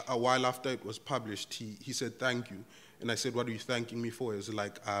book, a while after it was published, he said, thank you. And I said, what are you thanking me for? It was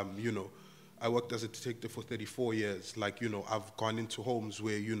like, you know, I worked as a detective for 34 years. Like, you know, I've gone into homes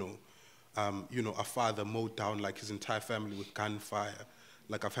where, you know, a father mowed down like his entire family with gunfire.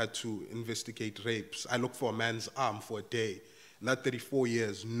 Like I've had to investigate rapes. I looked for a man's arm for a day. In that 34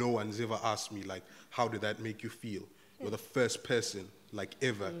 years, no one's ever asked me, like, how did that make you feel? You're the first person, like,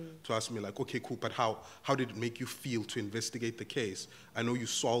 ever to ask me, like, okay, cool, but how did it make you feel to investigate the case? I know you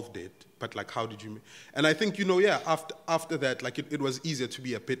solved it, but, like, how did you... And I think, you know, yeah, after that, like, it was easier to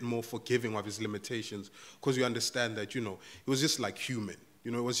be a bit more forgiving of his limitations because you understand that, you know, it was just, like, human. You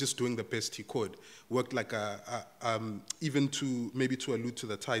know, it was just doing the best he could. Worked like even to, maybe to allude to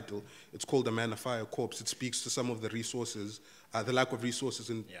the title, it's called A Man, a Fire, a Corpse. It speaks to some of the resources, the lack of resources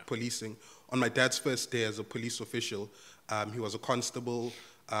in policing. On my dad's first day as a police official, he was a constable.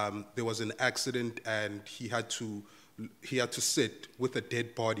 There was an accident and he had to sit with a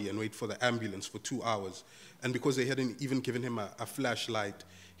dead body and wait for the ambulance for 2 hours. And because they hadn't even given him a flashlight,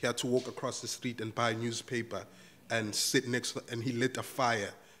 he had to walk across the street and buy a newspaper and sit next to, and he lit a fire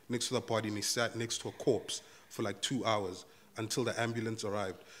next to the body and he sat next to a corpse for like 2 hours until the ambulance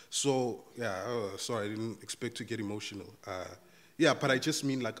arrived. So, yeah, sorry, I didn't expect to get emotional. Yeah, but I just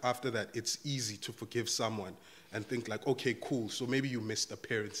mean like after that, it's easy to forgive someone and think like, okay, cool, so maybe you missed a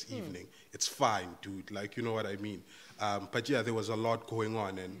parent's evening. It's fine, dude, like, you know what I mean? But yeah, there was a lot going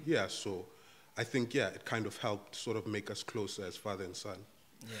on and yeah, so I think, yeah, it kind of helped sort of make us closer as father and son.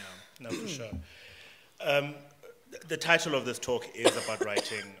 Yeah, no, for sure. The title of this talk is about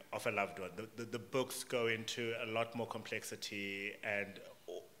writing of a loved one. The books go into a lot more complexity and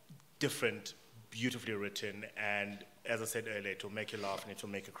different, beautifully written, and as I said earlier, it will make you laugh and it will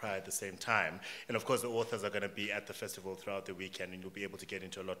make you cry at the same time. And of course, the authors are going to be at the festival throughout the weekend and you'll be able to get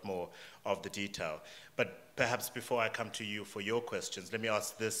into a lot more of the detail. But perhaps before I come to you for your questions, let me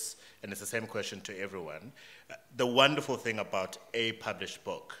ask this, and it's the same question to everyone. The wonderful thing about a published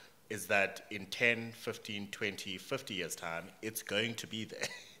book is that in 10, 15, 20, 50 years' time, it's going to be there.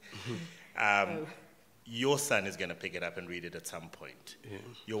 Your son is going to pick it up and read it at some point. Yeah.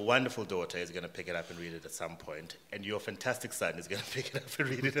 Your wonderful daughter is going to pick it up and read it at some point. And your fantastic son is going to pick it up and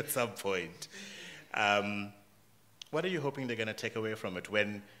read it at some point. What are you hoping they're going to take away from it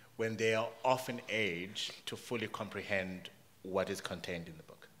when they are of an age to fully comprehend what is contained in the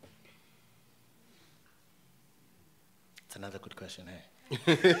book? It's another good question, hey?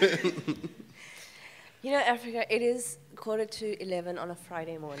 You know, Africa, it is 11:45 on a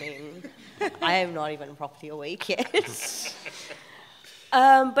Friday morning. I am not even properly awake yet.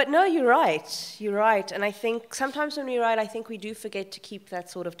 But no, you're right. You're right. And I think sometimes when we write, I think we do forget to keep that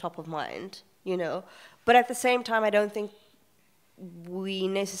sort of top of mind, you know. But at the same time, I don't think we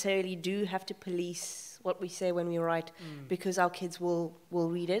necessarily do have to police what we say when we write because our kids will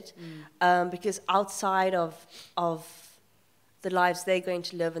read it. Because outside of the lives they're going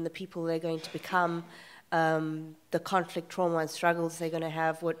to live and the people they're going to become, the conflict, trauma, and struggles they're going to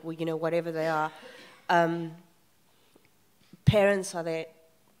have, whatever they are. Parents are their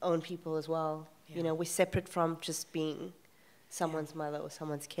own people as well, You know, we're separate from just being someone's mother or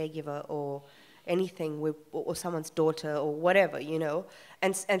someone's caregiver or anything, or someone's daughter or whatever, you know,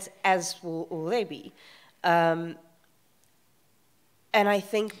 and as will they be. And I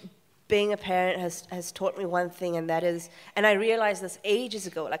think being a parent has taught me one thing, and that is, and I realized this ages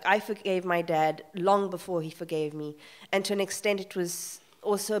ago, like I forgave my dad long before he forgave me, and to an extent it was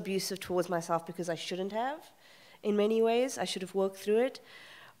also abusive towards myself because I shouldn't have, in many ways. I should have worked through it.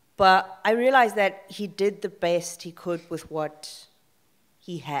 But I realized that he did the best he could with what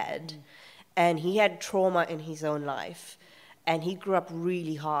he had. And he had trauma in his own life. And he grew up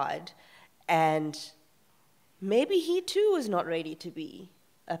really hard. And maybe he too was not ready to be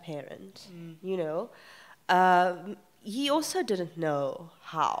a parent, you know. He also didn't know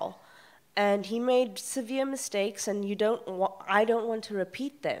how. And he made severe mistakes, and I don't want to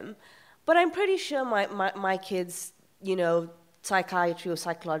repeat them. But I'm pretty sure my kids, you know, psychiatry or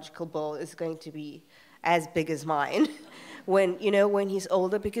psychological bill is going to be as big as mine when he's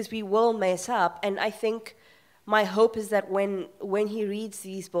older, because we will mess up. And I think my hope is that when he reads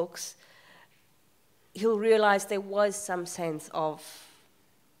these books, he'll realize there was some sense of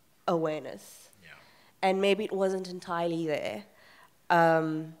awareness. Yeah. And maybe it wasn't entirely there.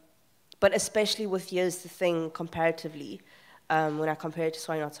 But especially with Here's the Thing comparatively, when I compare it to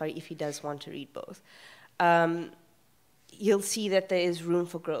Sorry Not Sorry, if he does want to read both, you'll see that there is room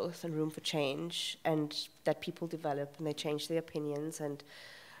for growth and room for change, and that people develop and they change their opinions. And,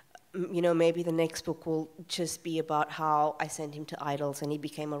 you know, maybe the next book will just be about how I sent him to Idols and he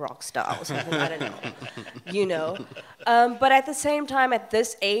became a rock star or something, I don't know, you know. But at the same time, at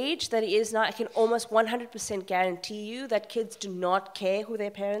this age that he is now, I can almost 100% guarantee you that kids do not care who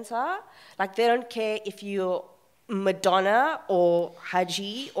their parents are. Like, they don't care if you're Madonna or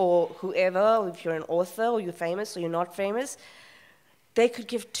Haji or whoever, or if you're an author or you're famous or you're not famous. They could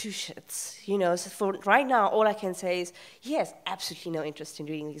give two shits, you know. So for right now, all I can say is he has absolutely no interest in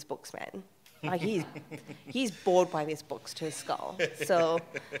reading these books, man. Like, he's bored by these books to his skull. So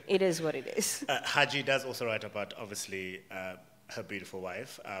it is what it is. Haji does also write about, obviously, her beautiful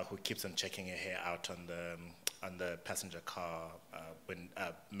wife, who keeps on checking her hair out on the passenger car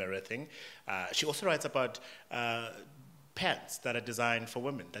mirror thing. She also writes about pants that are designed for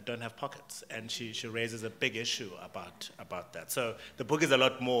women that don't have pockets, and she raises a big issue about that. So the book is a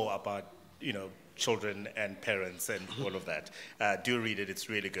lot more about, you know, children and parents and all of that. Do read it; it's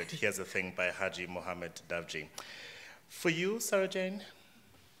really good. Here's the Thing by Haji Mohamed Dawjee. For you, Sara-Jayne?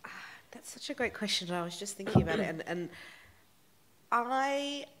 That's such a great question. I was just thinking about it, and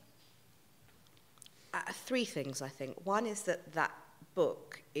I three things, I think. One is that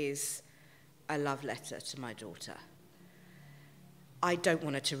book is a love letter to my daughter. I don't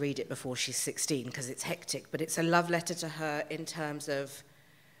want her to read it before she's 16 because it's hectic, but it's a love letter to her in terms of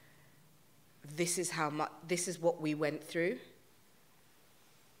this is what we went through.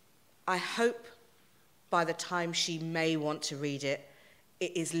 I hope by the time she may want to read it,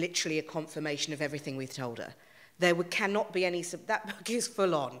 it is literally a confirmation of everything we've told her. There cannot be any, that book is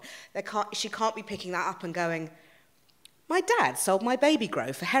full on. She can't be picking that up and going, my dad sold my baby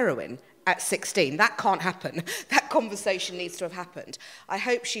grow for heroin at 16. That can't happen. That conversation needs to have happened. I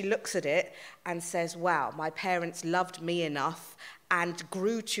hope she looks at it and says, wow, my parents loved me enough and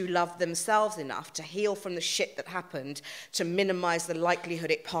grew to love themselves enough to heal from the shit that happened to minimize the likelihood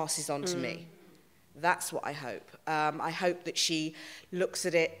it passes on to me. That's what I hope. I hope that she looks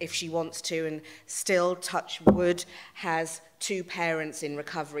at it, if she wants to, and still, touch wood, has two parents in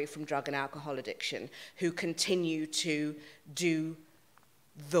recovery from drug and alcohol addiction who continue to do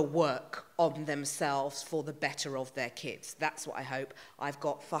the work on themselves for the better of their kids. That's what I hope. I've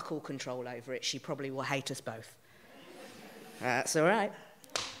got fuck all control over it. She probably will hate us both. That's all right.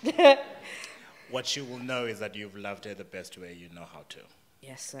 What you will know is that you've loved her the best way you know how to.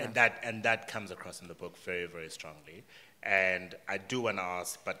 Yes, sir. And that comes across in the book very, very strongly. And I do want to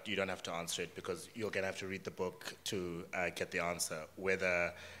ask, but you don't have to answer it because you're going to have to read the book to get the answer,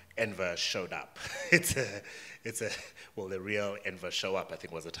 whether Enver showed up. Well, the real Enver show up, I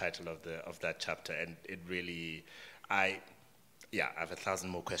think, was the title of that chapter. And it really, I have 1,000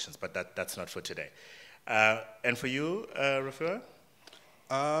 more questions, but that's not for today. And for you, Rofhiwa?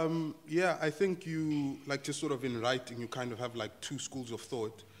 Yeah, I think you, like, just sort of in writing, you kind of have like two schools of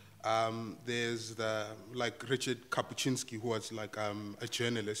thought. There's like Richard Kapuscinski, who was like a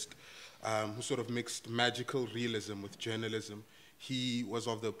journalist who sort of mixed magical realism with journalism. He was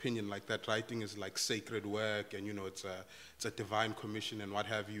of the opinion like that writing is like sacred work, and, you know, it's a divine commission and what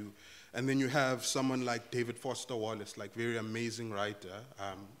have you. And then you have someone like David Foster Wallace, like very amazing writer,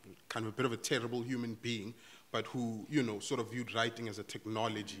 kind of a bit of a terrible human being, but who, you know, sort of viewed writing as a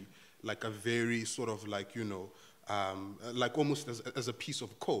technology like a very sort of like, you know, like almost as a piece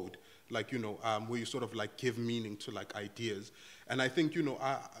of code, like, you know, where you sort of like give meaning to like ideas. And I think, you know,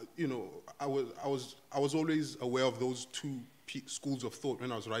 I was always aware of those two schools of thought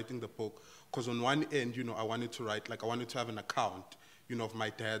when I was writing the book, because on one end, you know, I wanted to write, like I wanted to have an account, you know, of my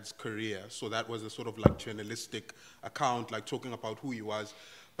dad's career. So that was a sort of like journalistic account, like talking about who he was.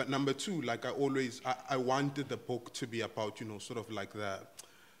 But number two, like I wanted the book to be about, you know, sort of like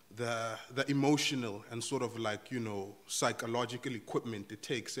the emotional and sort of like, you know, psychological equipment it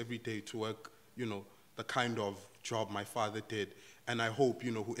takes every day to work, you know, the kind of job my father did. And I hope,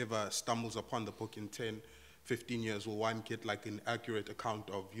 you know, whoever stumbles upon the book in 10, 15 years will one get like an accurate account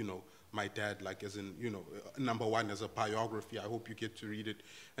of, you know, my dad, like as in, you know, number one, as a biography. I hope you get to read it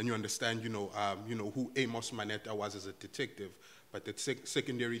and you understand, you know, who Amos Maneta was as a detective. But that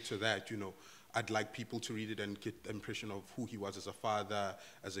secondary to that, you know, I'd like people to read it and get the impression of who he was as a father,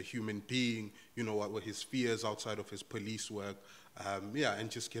 as a human being, you know, what were his fears outside of his police work. Yeah,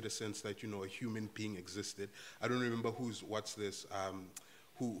 and just get a sense that, you know, a human being existed. I don't remember who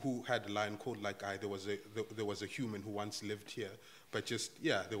had a line called like, there was a human who once lived here. But just,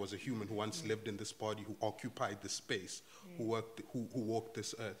 yeah, there was a human who once lived in this body, who occupied this space, who walked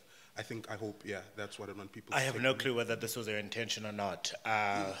this earth. I hope, yeah, that's what I want people to I have no clue whether this was their intention or not.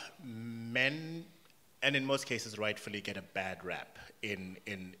 Men, and in most cases rightfully, get a bad rap in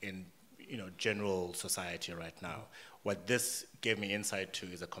you know, general society right now. What this gave me insight to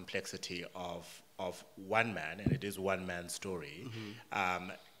is a complexity of one man, and it is one man's story,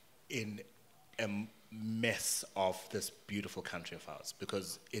 in a mess of this beautiful country of ours,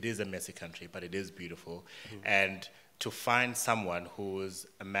 because it is a messy country, but it is beautiful. And to find someone who is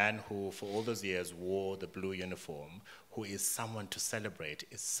a man who for all those years wore the blue uniform, who is someone to celebrate,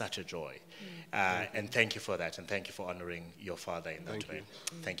 is such a joy. And thank you for that, and thank you for honoring your father in that way.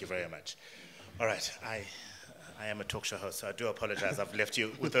 Thank you very much. All right, I am a talk show host, so I do apologize. I've left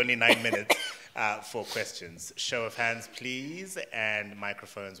you with only 9 minutes for questions. Show of hands, please, and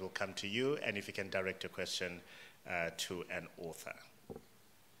microphones will come to you, and if you can direct your question to an author.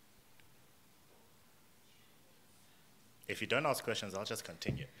 If you don't ask questions, I'll just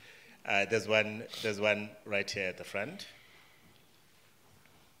continue. There's one right here at the front.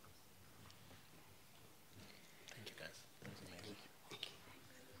 Thank you, guys. That was amazing.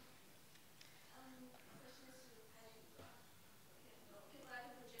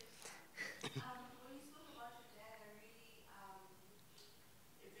 When you spoke about your dad,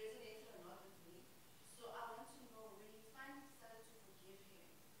 it resonated a lot with me. So I want to know, when you finally decided to forgive him,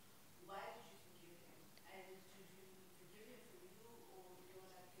 why did you forgive him? And did you forgive him for you, or you know,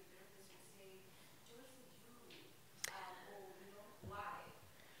 like your therapist would say, do it for you, or you know, why?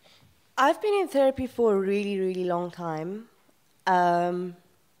 I've been in therapy for a really, really long time. And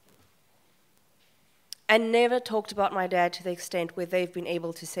never talked about my dad to the extent where they've been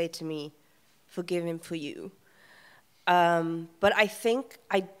able to say to me, forgive him for you. But I think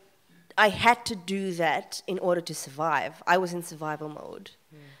I had to do that in order to survive. I was in survival mode.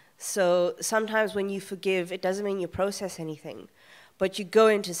 So sometimes when you forgive, it doesn't mean you process anything, but you go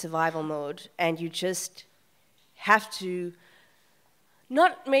into survival mode and you just have to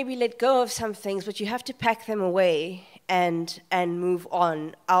not maybe let go of some things, but you have to pack them away and move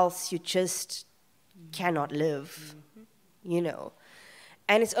on, else you just cannot live, you know.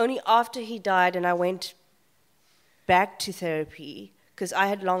 And it's only after he died and I went back to therapy, because I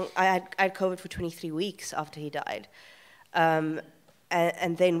had COVID for 23 weeks after he died. And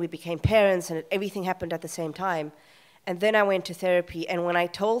then we became parents and everything happened at the same time. And then I went to therapy, and when I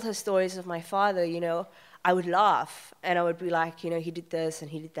told her stories of my father, you know, I would laugh and I would be like, you know, he did this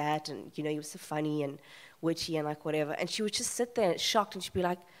and he did that, and, you know, he was so funny and witchy and like whatever. And she would just sit there shocked and she'd be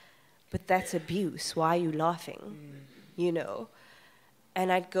like, but that's abuse. Why are you laughing? You know?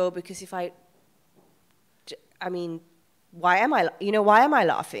 And I'd go, because I mean, why am I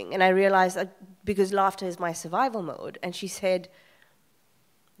laughing? And I realized that because laughter is my survival mode. And she said,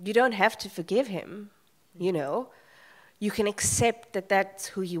 you don't have to forgive him, you know? You can accept that that's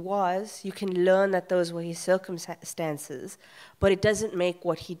who he was. You can learn that those were his circumstances, but it doesn't make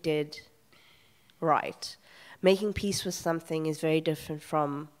what he did right. Making peace with something is very different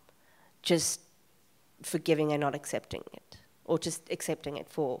from just forgiving and not accepting it, or just accepting it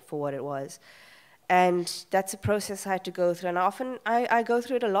for what it was. And that's a process I had to go through. And often I go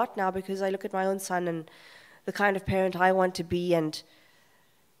through it a lot now, because I look at my own son and the kind of parent I want to be, and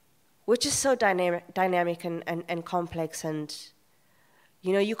which is so dynamic and complex. And,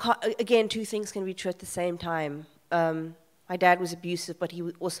 you know, you can't, again, two things can be true at the same time. My dad was abusive, but he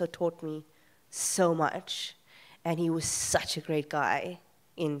also taught me so much. And he was such a great guy,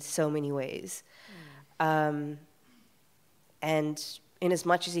 in so many ways. And in as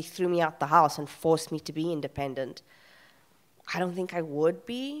much as he threw me out the house and forced me to be independent, I don't think I would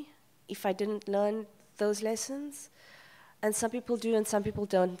be if I didn't learn those lessons. And some people do and some people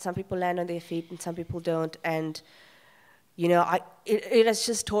don't. And some people land on their feet and some people don't. And, you know, it has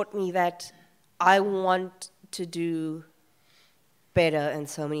just taught me that I want to do better in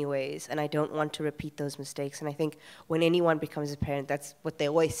so many ways, and I don't want to repeat those mistakes. And I think when anyone becomes a parent, that's what they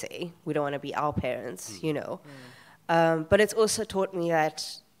always say. We don't want to be our parents, you know. But it's also taught me that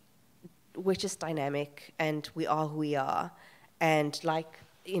we're just dynamic and we are who we are. And like,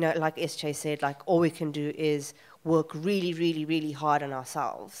 you know, like SJ said, like all we can do is work really, really, really hard on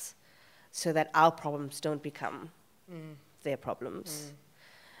ourselves so that our problems don't become their problems.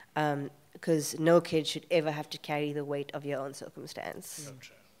 Because no kid should ever have to carry the weight of your own circumstance. So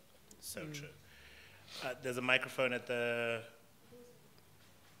true. So true. There's a microphone at the...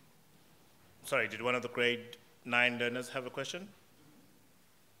 Sorry, did one of the grade 9 learners have a question?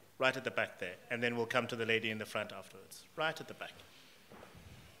 Right at the back there. And then we'll come to the lady in the front afterwards. Right at the back.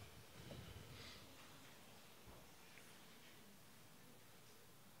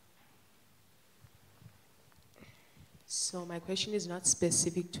 So my question is not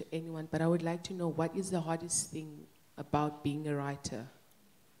specific to anyone, but I would like to know what is the hardest thing about being a writer?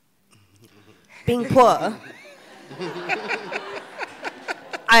 Being poor.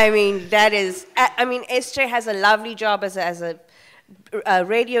 I mean, that is, I mean, SJ has a lovely job as a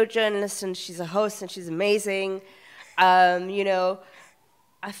radio journalist, and she's a host, and she's amazing. You know,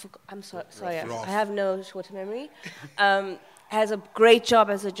 I'm sorry, I have no short memory. Has a great job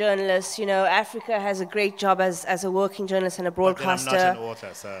as a journalist. You know, Africa has a great job as a working journalist and a broadcaster. But then I'm not an author,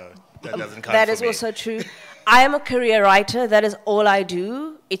 so that doesn't count That for is me. also true. I am a career writer. That is all I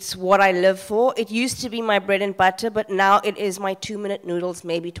do. It's what I live for. It used to be my bread and butter, but now it is my 2-minute noodles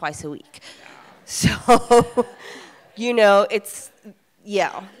maybe twice a week. So, you know, it's,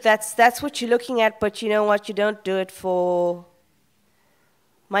 yeah, that's what you're looking at, but you know what? You don't do it for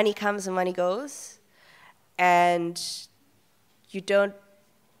money comes and money goes. And you don't,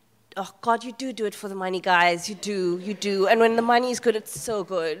 oh God, you do it for the money, guys. You do. And when the money is good, it's so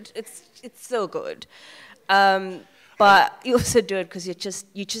good. It's so good. But you also do it because you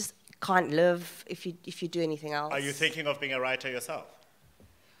just can't live if you do anything else. Are you thinking of being a writer yourself?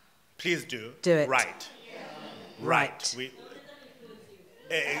 Please do. Do it. Right. Right. We,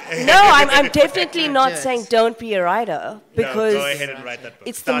 No, I'm definitely not saying don't be a writer, because no, go ahead and write that book.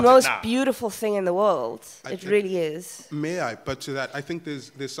 it's Start the most now. beautiful thing in the world. It really is. May I? But to that, I think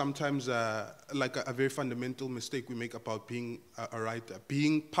there's sometimes like a very fundamental mistake we make about being a writer.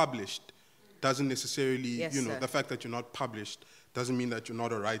 Being published doesn't necessarily, Yes, you know, sir. the fact that you're not published doesn't mean that you're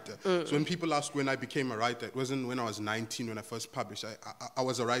not a writer. So when people ask when I became a writer, it wasn't when I was 19 when I first published. I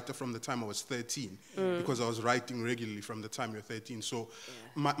was a writer from the time I was 13 because I was writing regularly from the time you're 13. So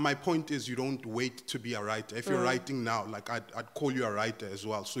my point is you don't wait to be a writer. If you're writing now, like I'd call you a writer as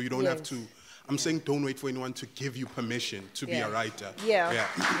well. So you don't have to, I'm saying don't wait for anyone to give you permission to be a writer. Yeah.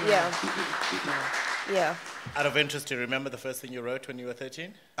 Out of interest, do you remember the first thing you wrote when you were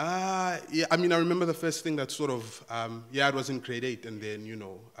 13? Yeah, I mean, I remember the first thing that sort of, it was in grade 8, and then, you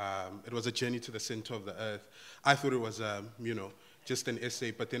know, it was a journey to the center of the earth. I thought it was, you know, just an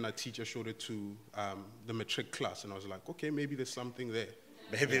essay, but then a teacher showed it to the matric class, and I was like, okay, maybe there's something there.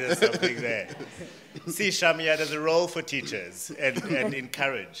 Maybe there's something there. See, Shamia, there's a role for teachers and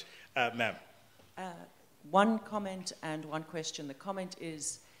encourage. Ma'am. One comment and one question. The comment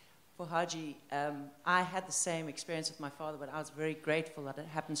is, for Haji, I had the same experience with my father, but I was very grateful that it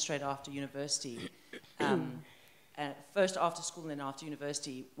happened straight after university. First after school and then after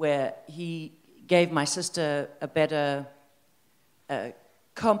university, where he gave my sister a better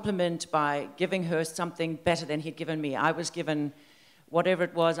compliment by giving her something better than he'd given me. I was given whatever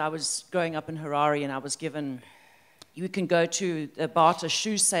it was. I was growing up in Harare, and I was given, you can go to the barter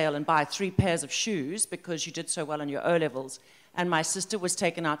shoe sale and buy 3 pairs of shoes because you did so well in your O-levels. And my sister was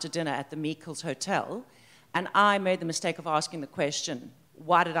taken out to dinner at the Meikles Hotel, and I made the mistake of asking the question,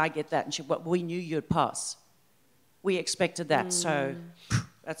 why did I get that? And she, well, we knew you'd pass. We expected that, so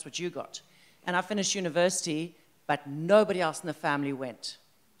that's what you got. And I finished university, but nobody else in the family went.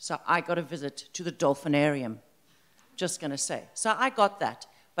 So I got a visit to the Dolphinarium, just going to say. So I got that,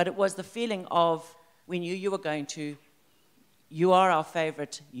 but it was the feeling of, we knew you were going to, you are our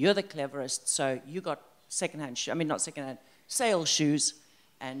favorite, you're the cleverest, so you got secondhand, not secondhand, sale shoes,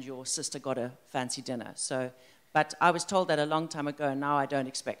 and your sister got a fancy dinner. So, but I was told that a long time ago, and now I don't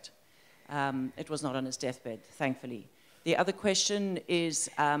expect. It was not on his deathbed, thankfully. The other question is,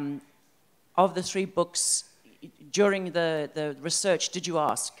 of the 3 books, during the research, did you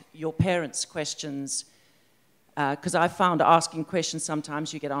ask your parents questions? Because I found asking questions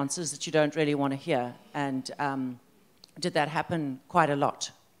sometimes you get answers that you don't really want to hear. And did that happen quite a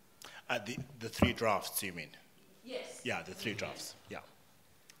lot? The 3 drafts, you mean? Yes. Yeah, the 3 drafts, yeah.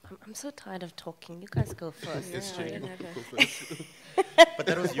 I'm so tired of talking. You guys go first. It's true. But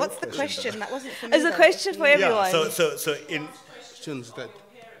that was your What's the question? That wasn't for me. It's a though. question for everyone. Yeah, so in Questions that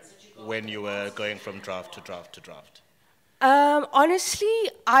when you were going from draft to draft to draft. Honestly,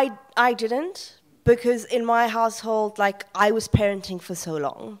 I didn't, because in my household, like, I was parenting for so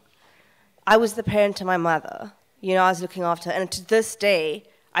long. I was the parent to my mother. You know, I was looking after her. And to this day,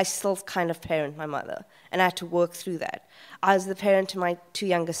 I still kind of parent my mother. And I had to work through that. I was the parent to my 2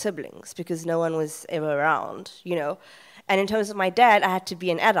 younger siblings because no one was ever around, you know. And in terms of my dad, I had to be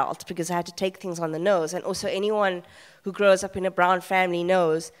an adult because I had to take things on the nose. And also anyone who grows up in a brown family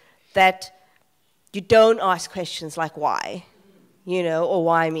knows that you don't ask questions like why, you know, or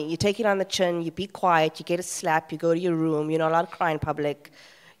why me. You take it on the chin, you be quiet, you get a slap, you go to your room, you're not allowed to cry in public,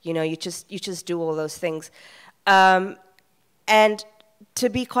 you know, you just do all those things. And to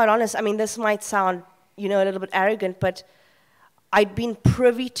be quite honest, I mean, this might sound, you know, a little bit arrogant, but I'd been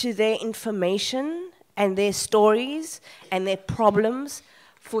privy to their information and their stories and their problems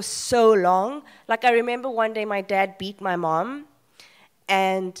for so long. Like, I remember one day my dad beat my mom,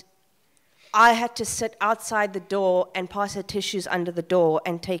 and I had to sit outside the door and pass her tissues under the door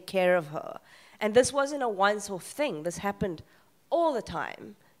and take care of her. And this wasn't a once-off thing. This happened all the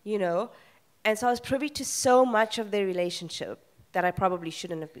time, you know. And so I was privy to so much of their relationship that I probably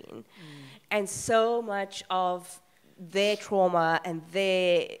shouldn't have been. And so much of their trauma and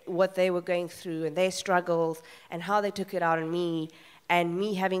what they were going through and their struggles and how they took it out on me and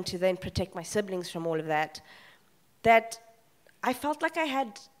me having to then protect my siblings from all of that, that I felt like I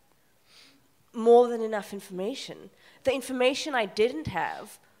had more than enough information. The information I didn't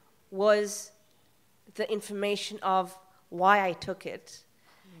have was the information of why I took it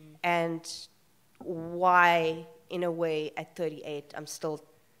and why, in a way, at 38, I'm still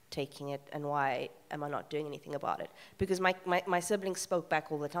taking it, and why am I not doing anything about it? Because my siblings spoke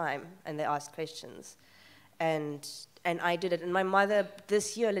back all the time, and they asked questions. And I did it. And my mother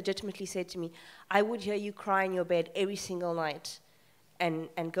this year legitimately said to me, I would hear you cry in your bed every single night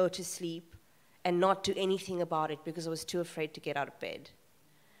and go to sleep and not do anything about it because I was too afraid to get out of bed.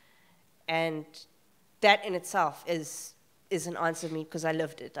 And that in itself is an answer to me because I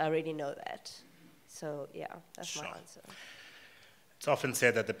lived it. I already know that. So yeah, that's my answer. It's often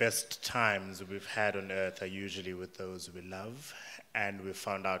said that the best times we've had on earth are usually with those we love, and we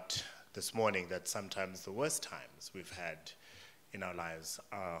found out this morning that sometimes the worst times we've had in our lives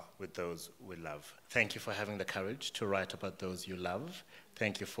are with those we love. Thank you for having the courage to write about those you love.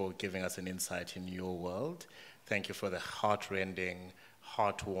 Thank you for giving us an insight in your world. Thank you for the heart-rending,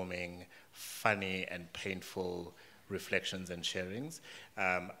 heartwarming, funny and painful reflections and sharings.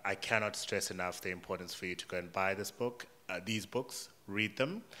 I cannot stress enough the importance for you to go and buy this book. These books, read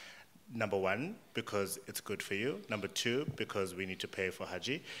them. Number 1, because it's good for you. Number 2, because we need to pay for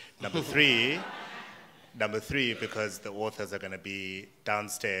Haji. Number 3, because the authors are going to be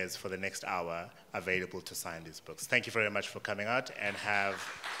downstairs for the next hour, available to sign these books. Thank you very much for coming out, and have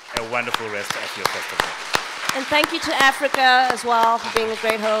a wonderful rest of your festival. And thank you to Africa as well for being a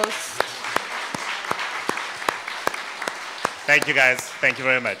great host. Thank you, guys. Thank you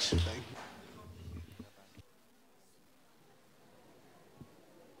very much. Thank you.